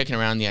we had been kicking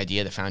around the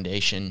idea of the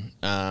foundation,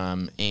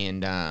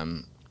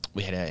 and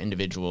we had an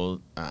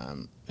individual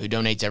who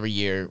donates every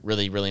year.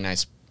 Really, really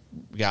nice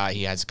guy.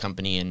 He has a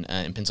company in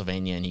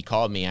Pennsylvania, and he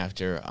called me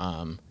after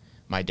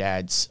my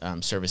dad's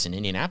service in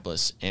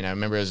Indianapolis, and I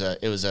remember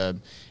it was a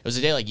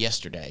day like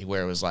yesterday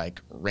where it was like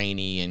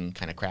rainy and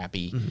kind of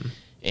crappy.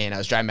 And I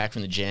was driving back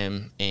from the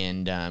gym,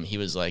 and he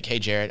was like, hey,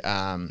 Jarett, what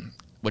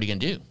are you going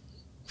to do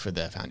for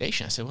the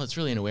foundation? I said, well, it's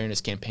really an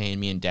awareness campaign.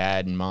 Me and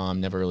Dad and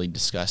Mom never really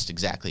discussed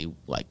exactly,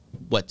 like,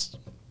 what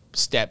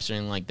steps or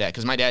anything like that.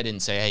 Because my dad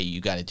didn't say, hey, you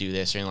got to do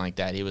this or anything like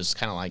that. He was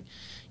kind of like,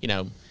 you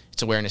know,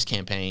 it's awareness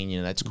campaign. You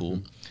know, that's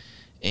cool.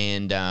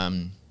 And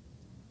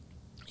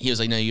he was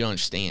like, no, you don't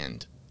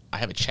understand. I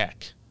have a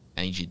check.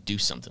 I need you to do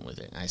something with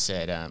it. And I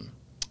said,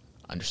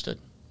 understood.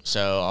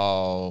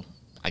 So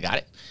I got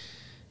it.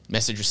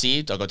 Message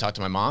received. I'll go talk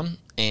to my mom.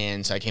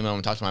 And so I came home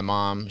and talked to my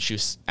mom. She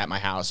was at my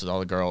house with all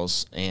the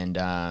girls. And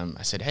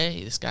I said,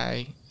 hey, this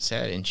guy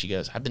said, and she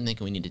goes, I've been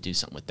thinking we need to do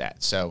something with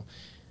that. So,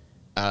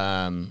 you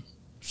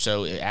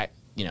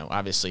know,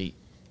 obviously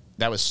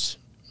that was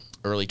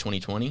early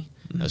 2020.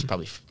 That was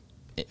probably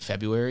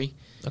February.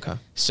 Okay.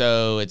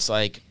 So it's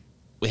like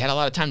we had a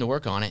lot of time to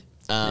work on it.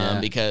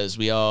 Because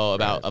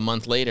about a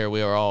month later,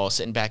 we were all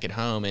sitting back at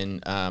home,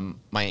 and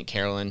my Aunt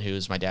Carolyn,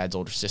 who's my dad's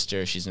older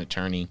sister, she's an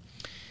attorney.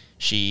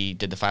 She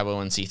did the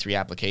 501c3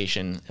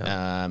 application,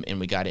 and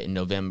we got it in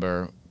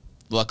November.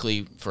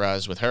 Luckily for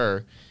us with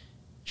her,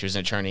 she was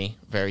an attorney,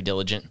 very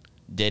diligent,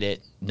 did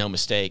it, no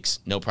mistakes,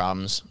 no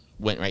problems,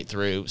 went right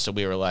through. So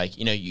we were like,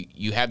 you know,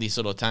 you have these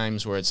little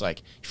times where it's like,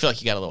 you feel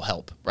like you got a little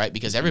help, right?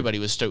 Because everybody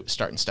was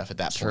starting stuff at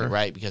that point,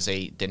 right? Because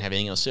they didn't have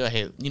anything else to do.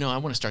 Hey, you know, I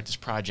want to start this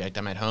project.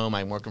 I'm at home.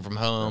 I'm working from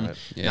home.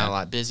 Not a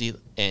lot busy.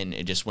 And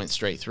it just went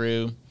straight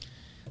through.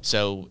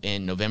 So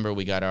in November,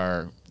 we got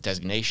our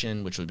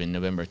designation, which would have been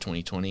November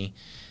 2020.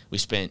 We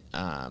spent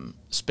a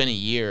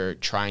year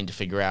trying to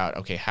figure out,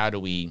 okay, how do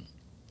we...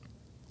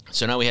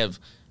 So now we have,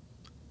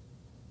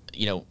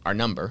 you know, our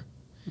number.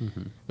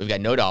 We've got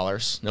no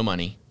dollars, no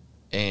money.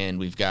 And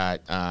we've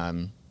got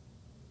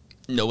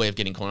no way of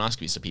getting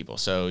colonoscopies to people.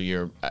 So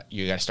you got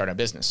to start a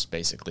business,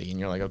 basically. And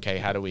you're like, okay,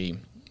 how do we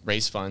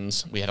raise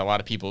funds? We had a lot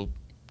of people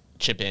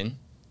chip in.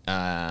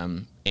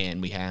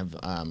 And we have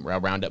a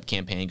roundup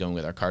campaign going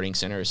with our karting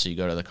centers. So you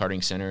go to the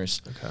karting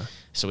centers. Okay.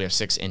 So we have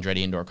 6 Andretti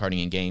indoor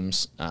karting and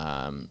games, 2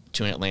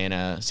 in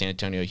Atlanta, San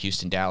Antonio,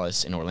 Houston,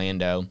 Dallas, and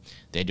Orlando.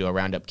 They do a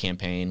roundup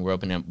campaign. We're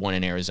opening up one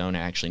in Arizona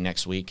actually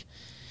next week.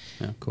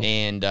 Yeah, cool.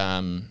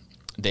 And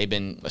they've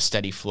been a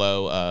steady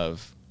flow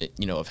of,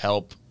 you know, of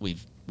help.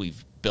 We've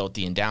built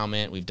the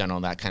endowment. We've done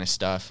all that kind of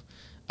stuff.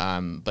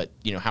 But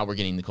you know how we're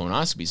getting the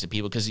colonoscopies to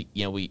people, because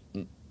you know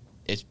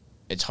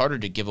it's harder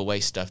to give away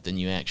stuff than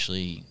you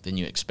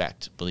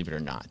expect, believe it or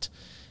not.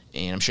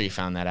 And I'm sure you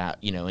found that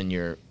out, you know, in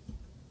your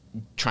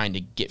trying to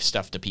get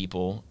stuff to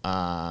people.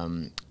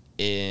 And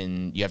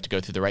you have to go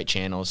through the right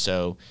channels.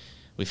 So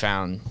we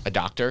found a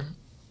doctor.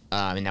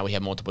 And now we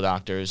have multiple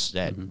doctors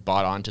that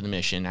bought onto the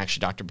mission.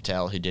 Actually, Dr.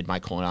 Patel, who did my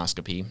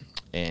colonoscopy,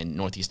 and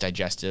Northeast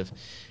Digestive.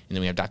 And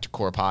then we have Dr.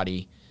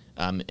 Corpati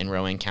in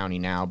Rowan County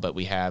now. But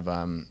we have,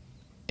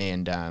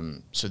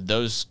 so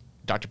those,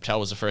 Dr. Patel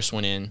was the first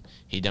one in.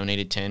 He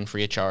donated 10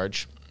 free of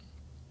charge.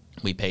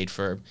 We paid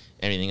for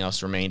anything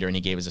else remainder, and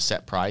he gave us a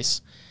set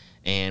price.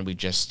 And we've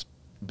just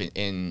been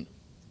in,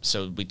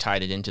 so we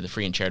tied it into the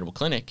free and charitable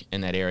clinic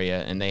in that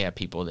area. And they have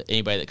people,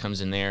 anybody that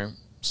comes in there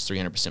is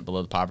 300%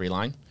 below the poverty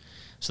line.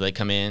 So they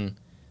come in,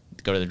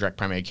 go to the direct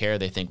primary care.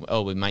 They think,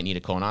 oh, we might need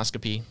a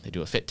colonoscopy. They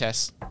do a fit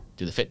test,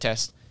 do the fit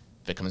test,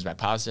 If it comes back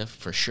positive,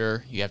 for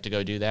sure, you have to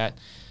go do that.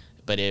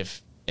 But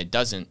if it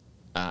doesn't,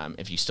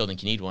 if you still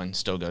think you need one,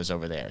 still goes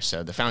over there.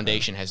 So the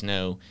foundation has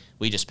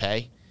we just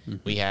pay.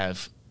 We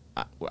have,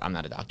 I'm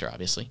not a doctor,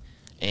 obviously,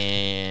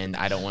 and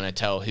I don't want to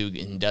tell who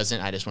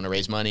doesn't. I just want to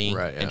raise money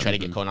and try to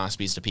get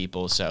colonoscopies to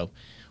people. So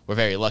we're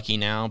very lucky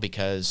now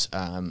because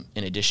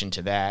in addition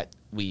to that,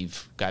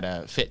 we've got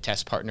a fit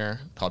test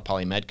partner called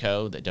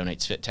Polymedco that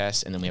donates fit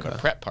tests, and then we have a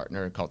prep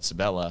partner called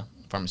Sabella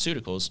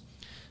Pharmaceuticals.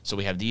 So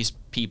we have these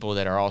people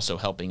that are also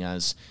helping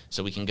us,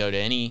 so we can go to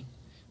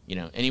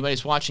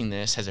anybody's watching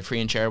this has a free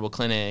and charitable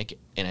clinic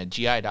and a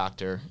GI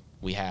doctor.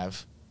 We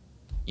have,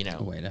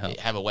 a way to help.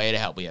 Have a way to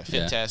help. We have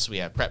fit tests, we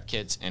have prep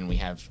kits, and we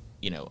have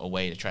a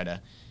way to try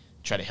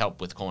to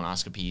help with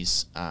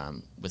colonoscopies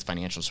with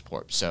financial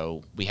support.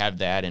 So we have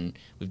that, and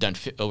we've done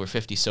over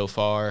 50 so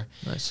far.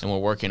 Nice. And we're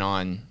working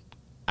on.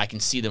 I can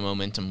see the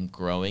momentum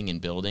growing and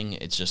building.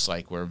 It's just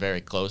like we're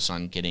very close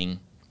on getting,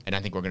 and I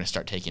think we're going to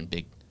start taking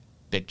big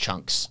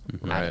chunks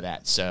out of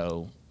that.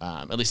 So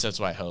at least that's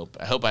what I hope.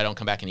 I hope I don't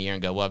come back in a year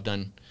and go, well, I've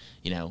done,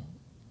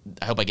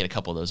 I hope I get a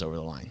couple of those over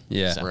the line.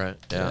 Yeah. So, right.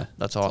 Yeah.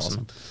 That's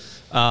awesome.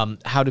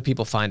 How do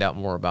people find out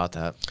more about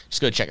that?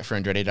 Just go check it for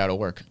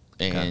Andretti.org,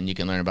 and you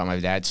can learn about my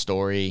dad's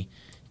story.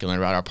 You can learn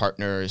about our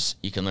partners.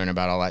 You can learn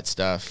about all that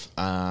stuff.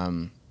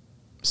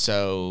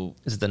 So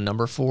is it the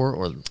number 4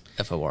 or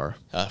FOR?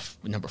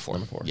 Number 4.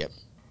 Number 4. Yep.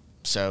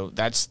 So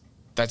that's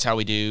how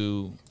we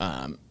do.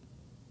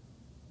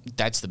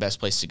 That's the best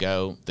place to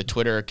go. The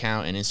Twitter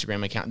account and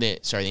Instagram account. The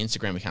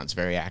Instagram account's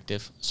very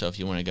active. So if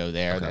you want to go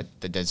there,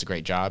 that does a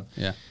great job.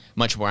 Yeah.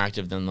 Much more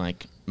active than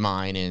like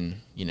mine and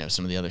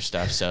some of the other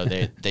stuff. So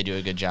they do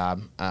a good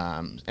job.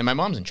 And my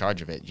mom's in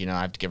charge of it.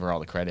 I have to give her all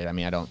the credit. I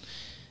mean,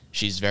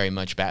 she's very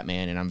much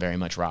Batman and I'm very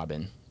much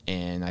Robin.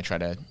 And I try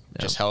to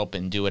just help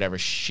and do whatever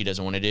she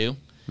doesn't want to do.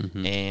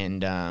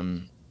 And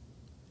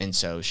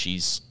so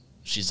she's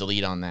the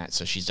lead on that.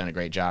 So she's done a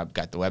great job.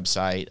 Got the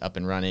website up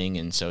and running,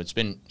 and so it's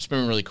been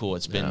really cool.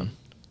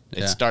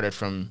 It started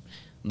from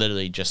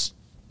literally just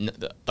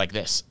like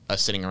this,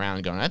 us sitting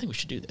around going, I think we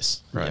should do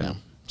this. Right.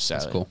 So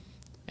that's cool.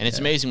 And it's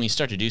amazing when you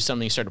start to do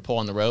something, you start to pull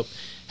on the rope,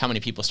 how many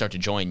people start to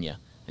join you,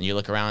 and you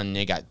look around and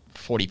they got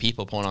 40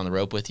 people pulling on the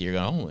rope with you. You're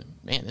going, oh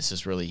man, this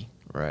is really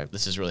right.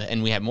 This is really,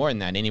 and we have more than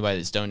that. Anybody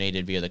that's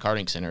donated via the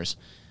karting centers,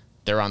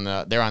 they're on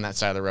that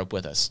side of the rope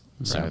with us.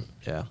 So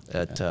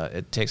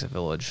it takes a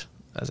village,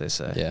 as they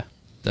say. Yeah,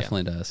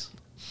 definitely does.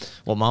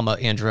 Well, Mama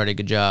Andretti,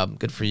 good job.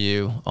 Good for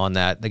you on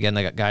that. Again,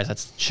 guys,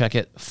 let's check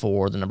it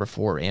for the number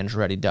 4,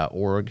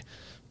 Andretti.org.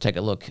 Take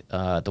a look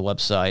at the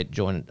website,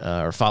 join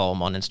or follow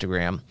them on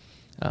Instagram.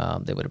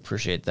 They would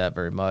appreciate that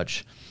very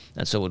much,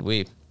 and so would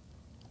we.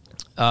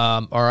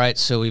 All right,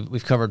 so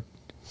we've covered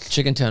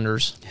chicken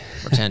tenders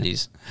or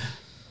tendies,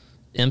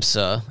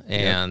 IMSA,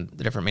 and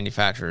the different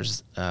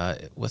manufacturers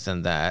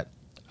within that.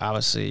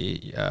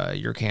 Obviously,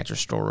 your cancer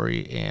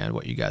story and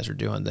what you guys are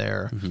doing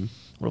there.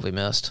 What have we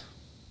missed?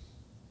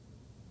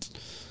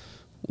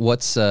 What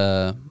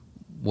does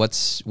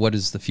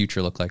the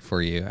future look like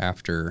for you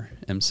after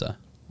IMSA?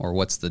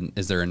 Or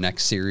is there a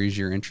next series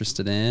you're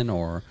interested in?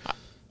 Or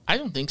I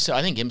don't think so.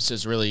 I think IMSA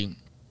is really,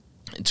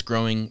 it's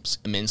growing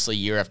immensely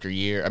year after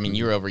year. I mean,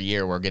 year over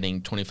year, we're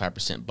getting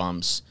 25%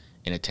 bumps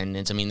in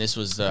attendance. I mean, this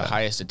was the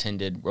highest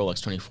attended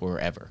Rolex 24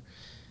 ever.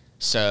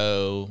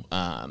 So,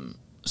 I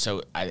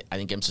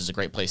think IMSA is a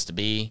great place to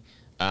be.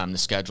 The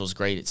schedule's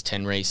great. It's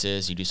 10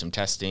 races. You do some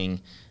testing.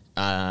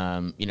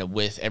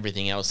 With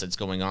everything else that's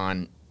going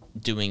on,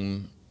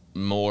 doing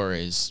more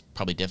is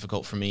probably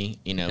difficult for me,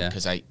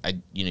 because I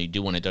you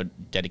do want to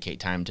dedicate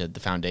time to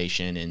the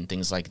foundation and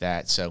things like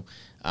that. So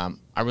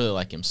I really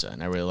like IMSA,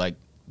 and I really like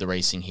the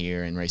racing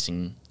here and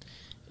racing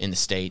in the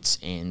States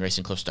and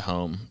racing close to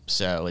home.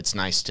 So it's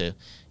nice to,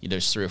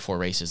 there's 3 or 4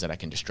 races that I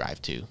can just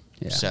drive to.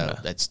 Yeah. So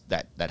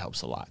that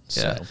helps a lot.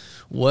 Yeah. So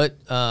what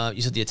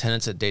you said the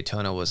attendance at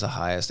Daytona was the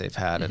highest they've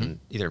had in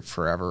either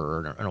forever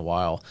or in a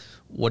while.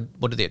 What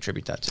do they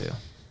attribute that to?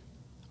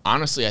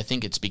 Honestly, I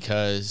think it's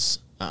because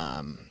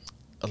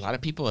a lot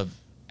of people have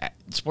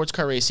sports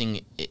car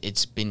racing.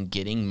 It's been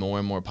getting more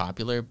and more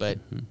popular, but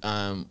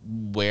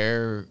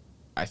where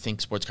I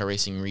think sports car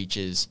racing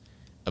reaches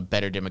a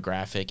better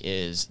demographic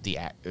is the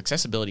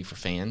accessibility for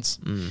fans.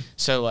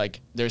 So like,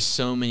 there's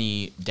so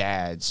many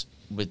dads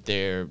with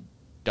their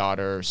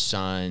daughter,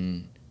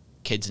 son,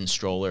 kids in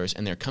strollers,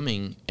 and they're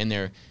coming and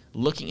they're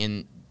looking,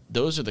 and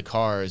those are the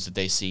cars that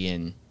they see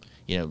in,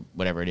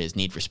 whatever it is,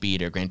 Need for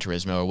Speed or Gran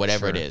Turismo or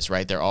whatever it is,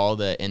 right? They're all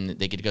and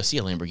they get to go see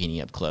a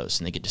Lamborghini up close,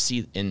 and they get to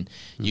see, and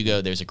you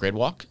go, there's a grid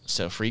walk,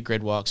 so free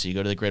grid walk, so you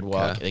go to the grid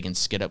walk, they can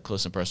get up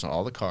close and personal,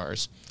 all the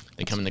cars.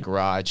 They come in the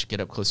garage,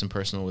 get up close and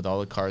personal with all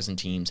the cars and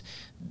teams.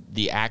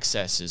 The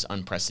access is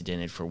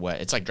unprecedented for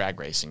it's like drag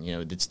racing,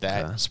 it's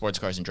that sports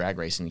cars and drag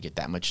racing, you get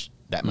that much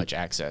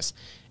access.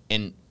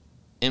 And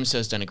IMSA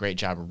has done a great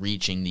job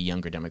reaching the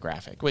younger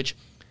demographic, which,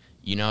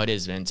 it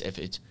is, Vince,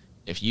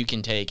 if you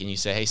can take and you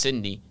say, hey,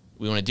 Cindy,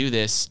 we want to do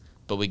this,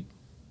 but we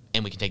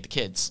can take the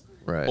kids.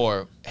 Right.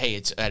 Or, hey,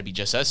 it's got to be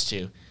just us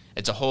two.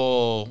 It's a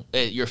whole,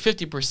 you're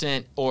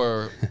 50%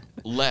 or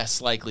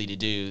less likely to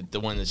do the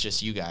one that's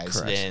just you guys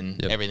Correct.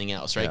 than everything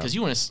else, right? Because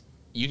you want to.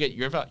 You get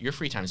your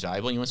free time's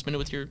valuable, and you want to spend it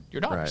with your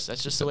dogs. Right.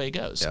 That's just the way it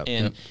goes. Yep.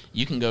 And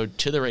you can go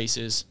to the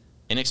races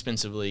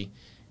inexpensively,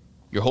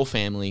 your whole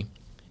family,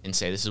 and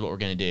say, this is what we're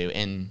going to do.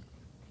 And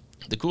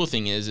the cool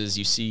thing is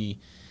you see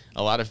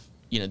a lot of,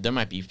 there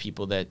might be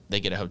people that they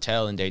get a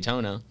hotel in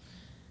Daytona,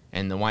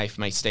 and the wife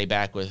might stay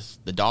back with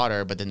the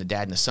daughter, but then the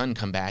dad and the son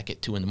come back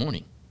at 2 in the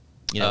morning,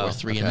 or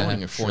 3 in the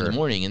morning, or 4 in the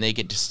morning, and they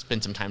get to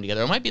spend some time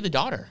together. Or it might be the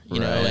daughter,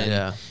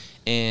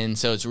 and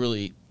so it's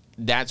really,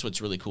 that's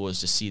what's really cool, is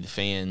to see the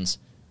fans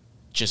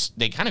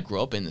they kind of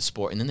grow up in the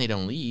sport, and then they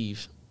don't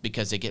leave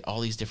because they get all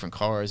these different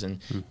cars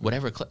and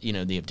whatever,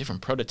 they have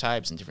different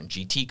prototypes and different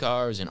GT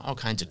cars and all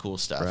kinds of cool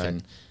stuff. Right.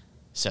 And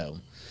so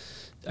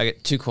I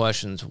get 2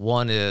 questions.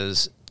 One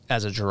is,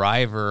 as a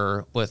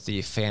driver with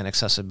the fan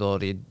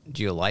accessibility,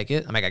 do you like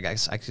it? I mean, I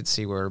guess I could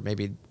see where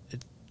maybe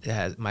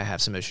it might have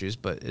some issues,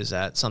 but is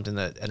that something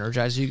that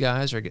energizes you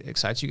guys or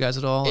excites you guys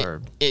at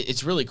all?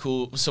 It's really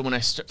cool. So when I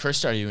first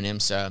started doing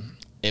IMSA,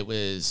 it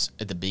was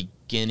at the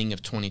beginning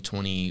of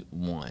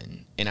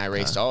 2021, and I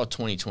raced all of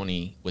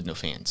 2020 with no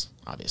fans,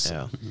 obviously.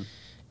 Yeah.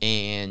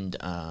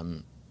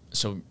 And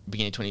so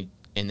beginning of 20,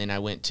 and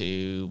then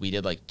we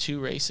did like 2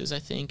 races, I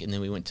think, and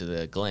then we went to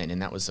the Glen, and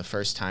that was the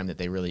first time that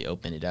they really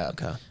opened it up.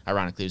 Okay.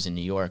 Ironically, it was in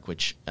New York,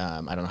 which I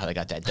don't know how they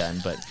got that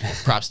done, but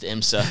props to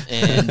IMSA.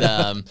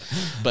 And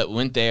but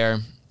went there,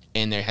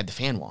 and they had the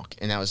fan walk,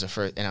 and that was the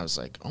first, and I was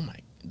like, oh my,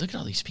 look at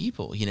all these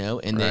people,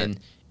 and then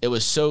it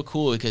was so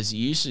cool because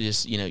you used to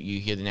just, you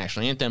hear the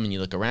national anthem and you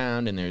look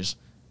around and there's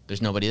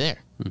nobody there,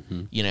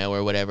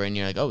 or whatever. And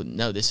you're like, oh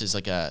no, this is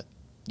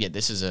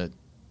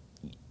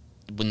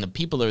when the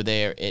people are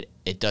there,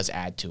 it does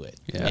add to it.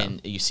 Yeah.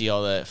 And you see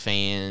all the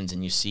fans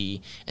and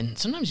and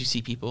sometimes you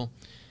see people,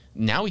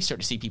 now we start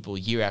to see people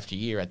year after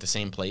year at the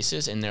same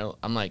places. And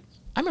I'm like,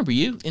 I remember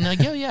you. And they're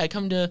like, oh yeah, I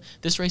come to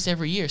this race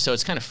every year. So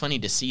it's kind of funny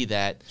to see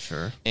that.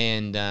 Sure.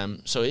 And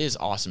so it is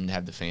awesome to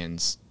have the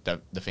fans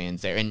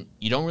there. And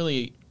you don't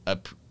really,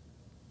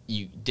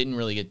 you didn't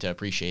really get to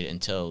appreciate it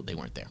until they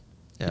weren't there.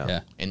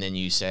 Yeah. And then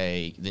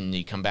then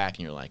you come back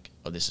and you're like,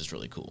 oh, this is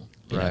really cool.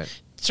 You know?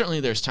 Right.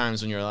 Certainly there's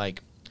times when you're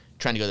like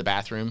trying to go to the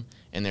bathroom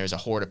and there's a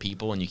horde of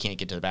people and you can't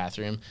get to the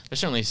bathroom. There's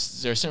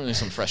certainly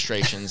some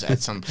frustrations at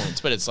some points,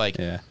 but it's like,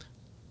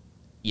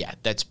 yeah,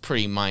 that's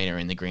pretty minor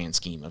in the grand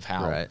scheme of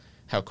how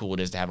cool it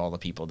is to have all the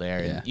people there.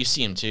 And you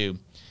see them too.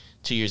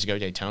 2 years ago,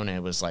 Daytona,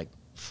 it was like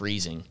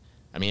freezing.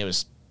 I mean, it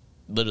was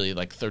literally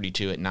like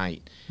 32 at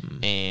night,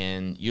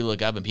 and you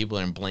look up and people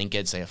are in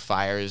blankets. They have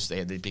fires. They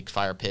have the big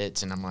fire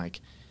pits, and I'm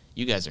like,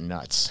 you guys are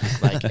nuts.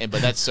 But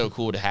that's so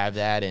cool to have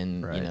that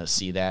and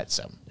see that.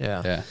 So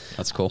yeah,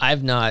 that's cool. I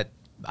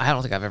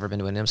don't think I've ever been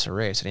to an IMSA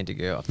race. I need to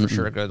go for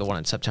sure. Go to the one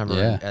in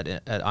September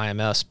at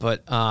IMS.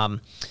 But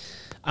I'm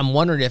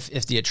wondering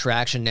if the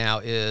attraction now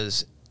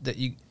is that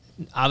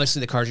obviously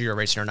the cars you're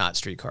racing are not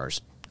street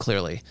cars,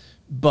 clearly,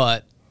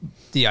 but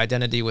the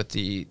identity with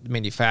the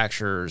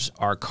manufacturers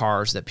are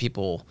cars that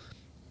people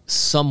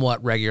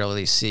somewhat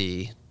regularly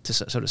see,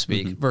 so to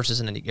speak,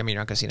 versus you're not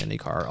going to see an Indy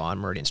car on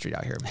Meridian Street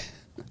out here.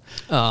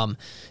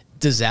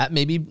 Does that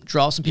maybe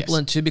draw some people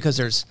in too, because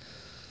there's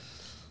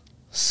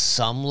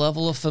some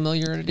level of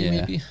familiarity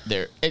maybe?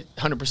 It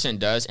 100%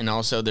 does, and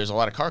also there's a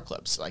lot of car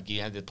clubs. Like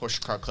you have the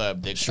Porsche Car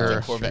Club,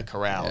 the Corvette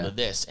Corral,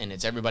 this, and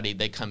it's everybody,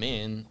 they come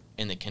in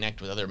and they connect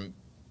with other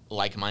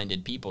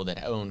like-minded people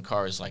that own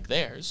cars like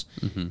theirs,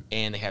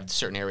 and they have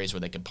certain areas where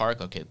they can park.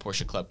 Okay, the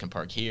Porsche Club can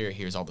park here.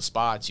 Here's all the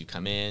spots. You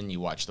come in, you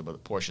watch the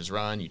Porsches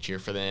run, you cheer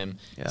for them.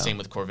 Same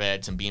with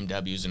Corvettes and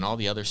BMWs and all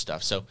the other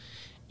stuff. So,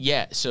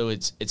 so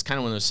it's kind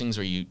of one of those things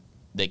where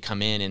they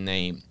come in and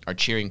they are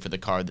cheering for the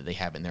car that they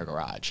have in their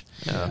garage.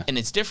 And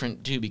it's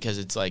different, too, because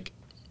it's like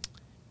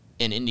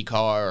in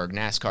IndyCar or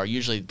NASCAR,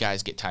 usually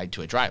guys get tied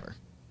to a driver.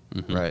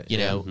 Right.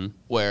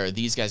 Where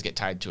these guys get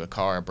tied to a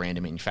car, a brand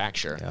and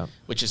manufacturer,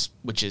 which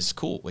is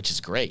cool, which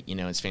is great.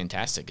 It's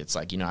fantastic. It's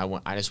like,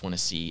 I just want to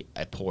see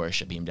a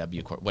Porsche, a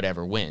BMW,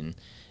 whatever win.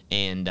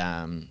 And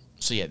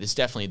so there's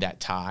definitely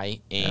that tie.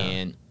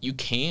 And you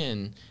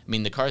can,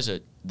 the cars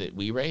that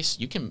we race,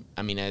 you can,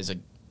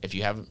 if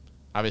you have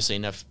obviously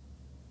enough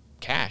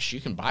cash,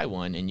 you can buy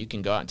one and you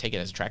can go out and take it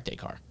as a track day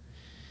car.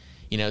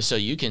 So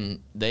you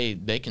can,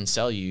 they can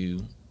sell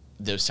you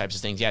those types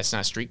of things. Yeah, it's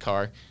not a street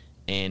car,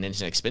 and it's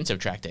an expensive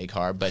track day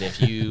car, but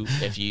if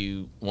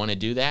you want to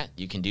do that,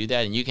 you can do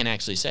that, and you can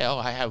actually say, oh,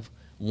 I have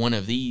one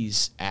of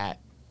these at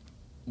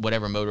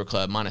whatever motor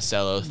club,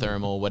 Monticello,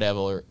 Thermal,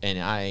 whatever, and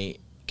I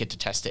get to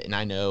test it, and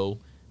I know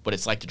what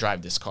it's like to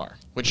drive this car,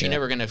 which you're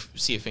never going to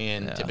see a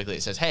fan typically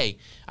that says, hey,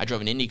 I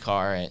drove an Indy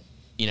car at,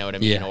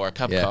 or a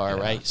Cup car,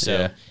 right?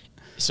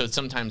 So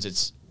sometimes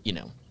it's,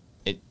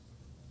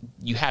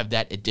 you have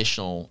that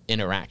additional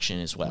interaction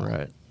as well.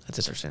 Right. That's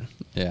interesting.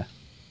 Yeah.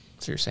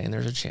 So you're saying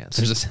there's a chance.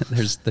 There's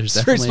definitely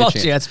very small a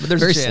chance, but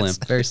there's very a chance.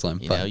 Very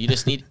slim. You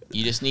just need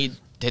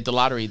to hit the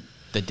lottery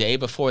the day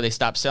before they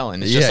stop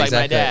selling. It's just like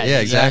my dad. Yeah,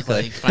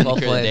 exactly. Find the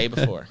the day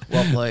before.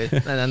 Well played.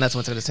 And that's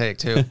what it's going to take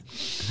too.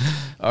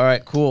 All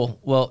right, cool.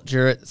 Well,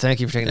 Jarett, thank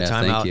you for taking the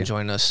time thank out you. and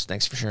joining us.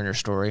 Thanks for sharing your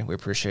story. We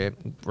appreciate it.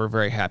 We're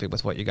very happy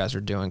with what you guys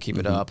are doing. Keep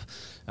it up.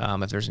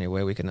 If there's any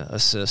way we can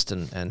assist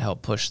and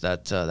help push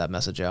that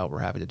message out, we're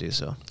happy to do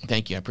so.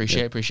 Thank you. I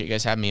appreciate it. Appreciate you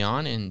guys having me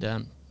on.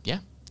 And yeah,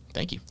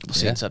 thank you. We'll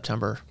see you in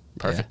September.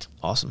 Perfect.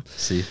 Awesome.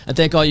 See. And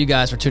thank all you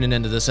guys for tuning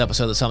into this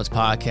episode of the Summits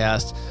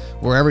Podcast.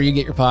 Wherever you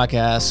get your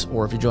podcasts,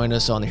 or if you join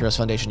us on the Heroes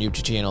Foundation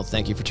YouTube channel,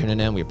 thank you for tuning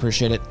in. We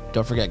appreciate it.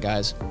 Don't forget,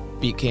 guys,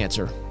 beat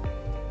cancer.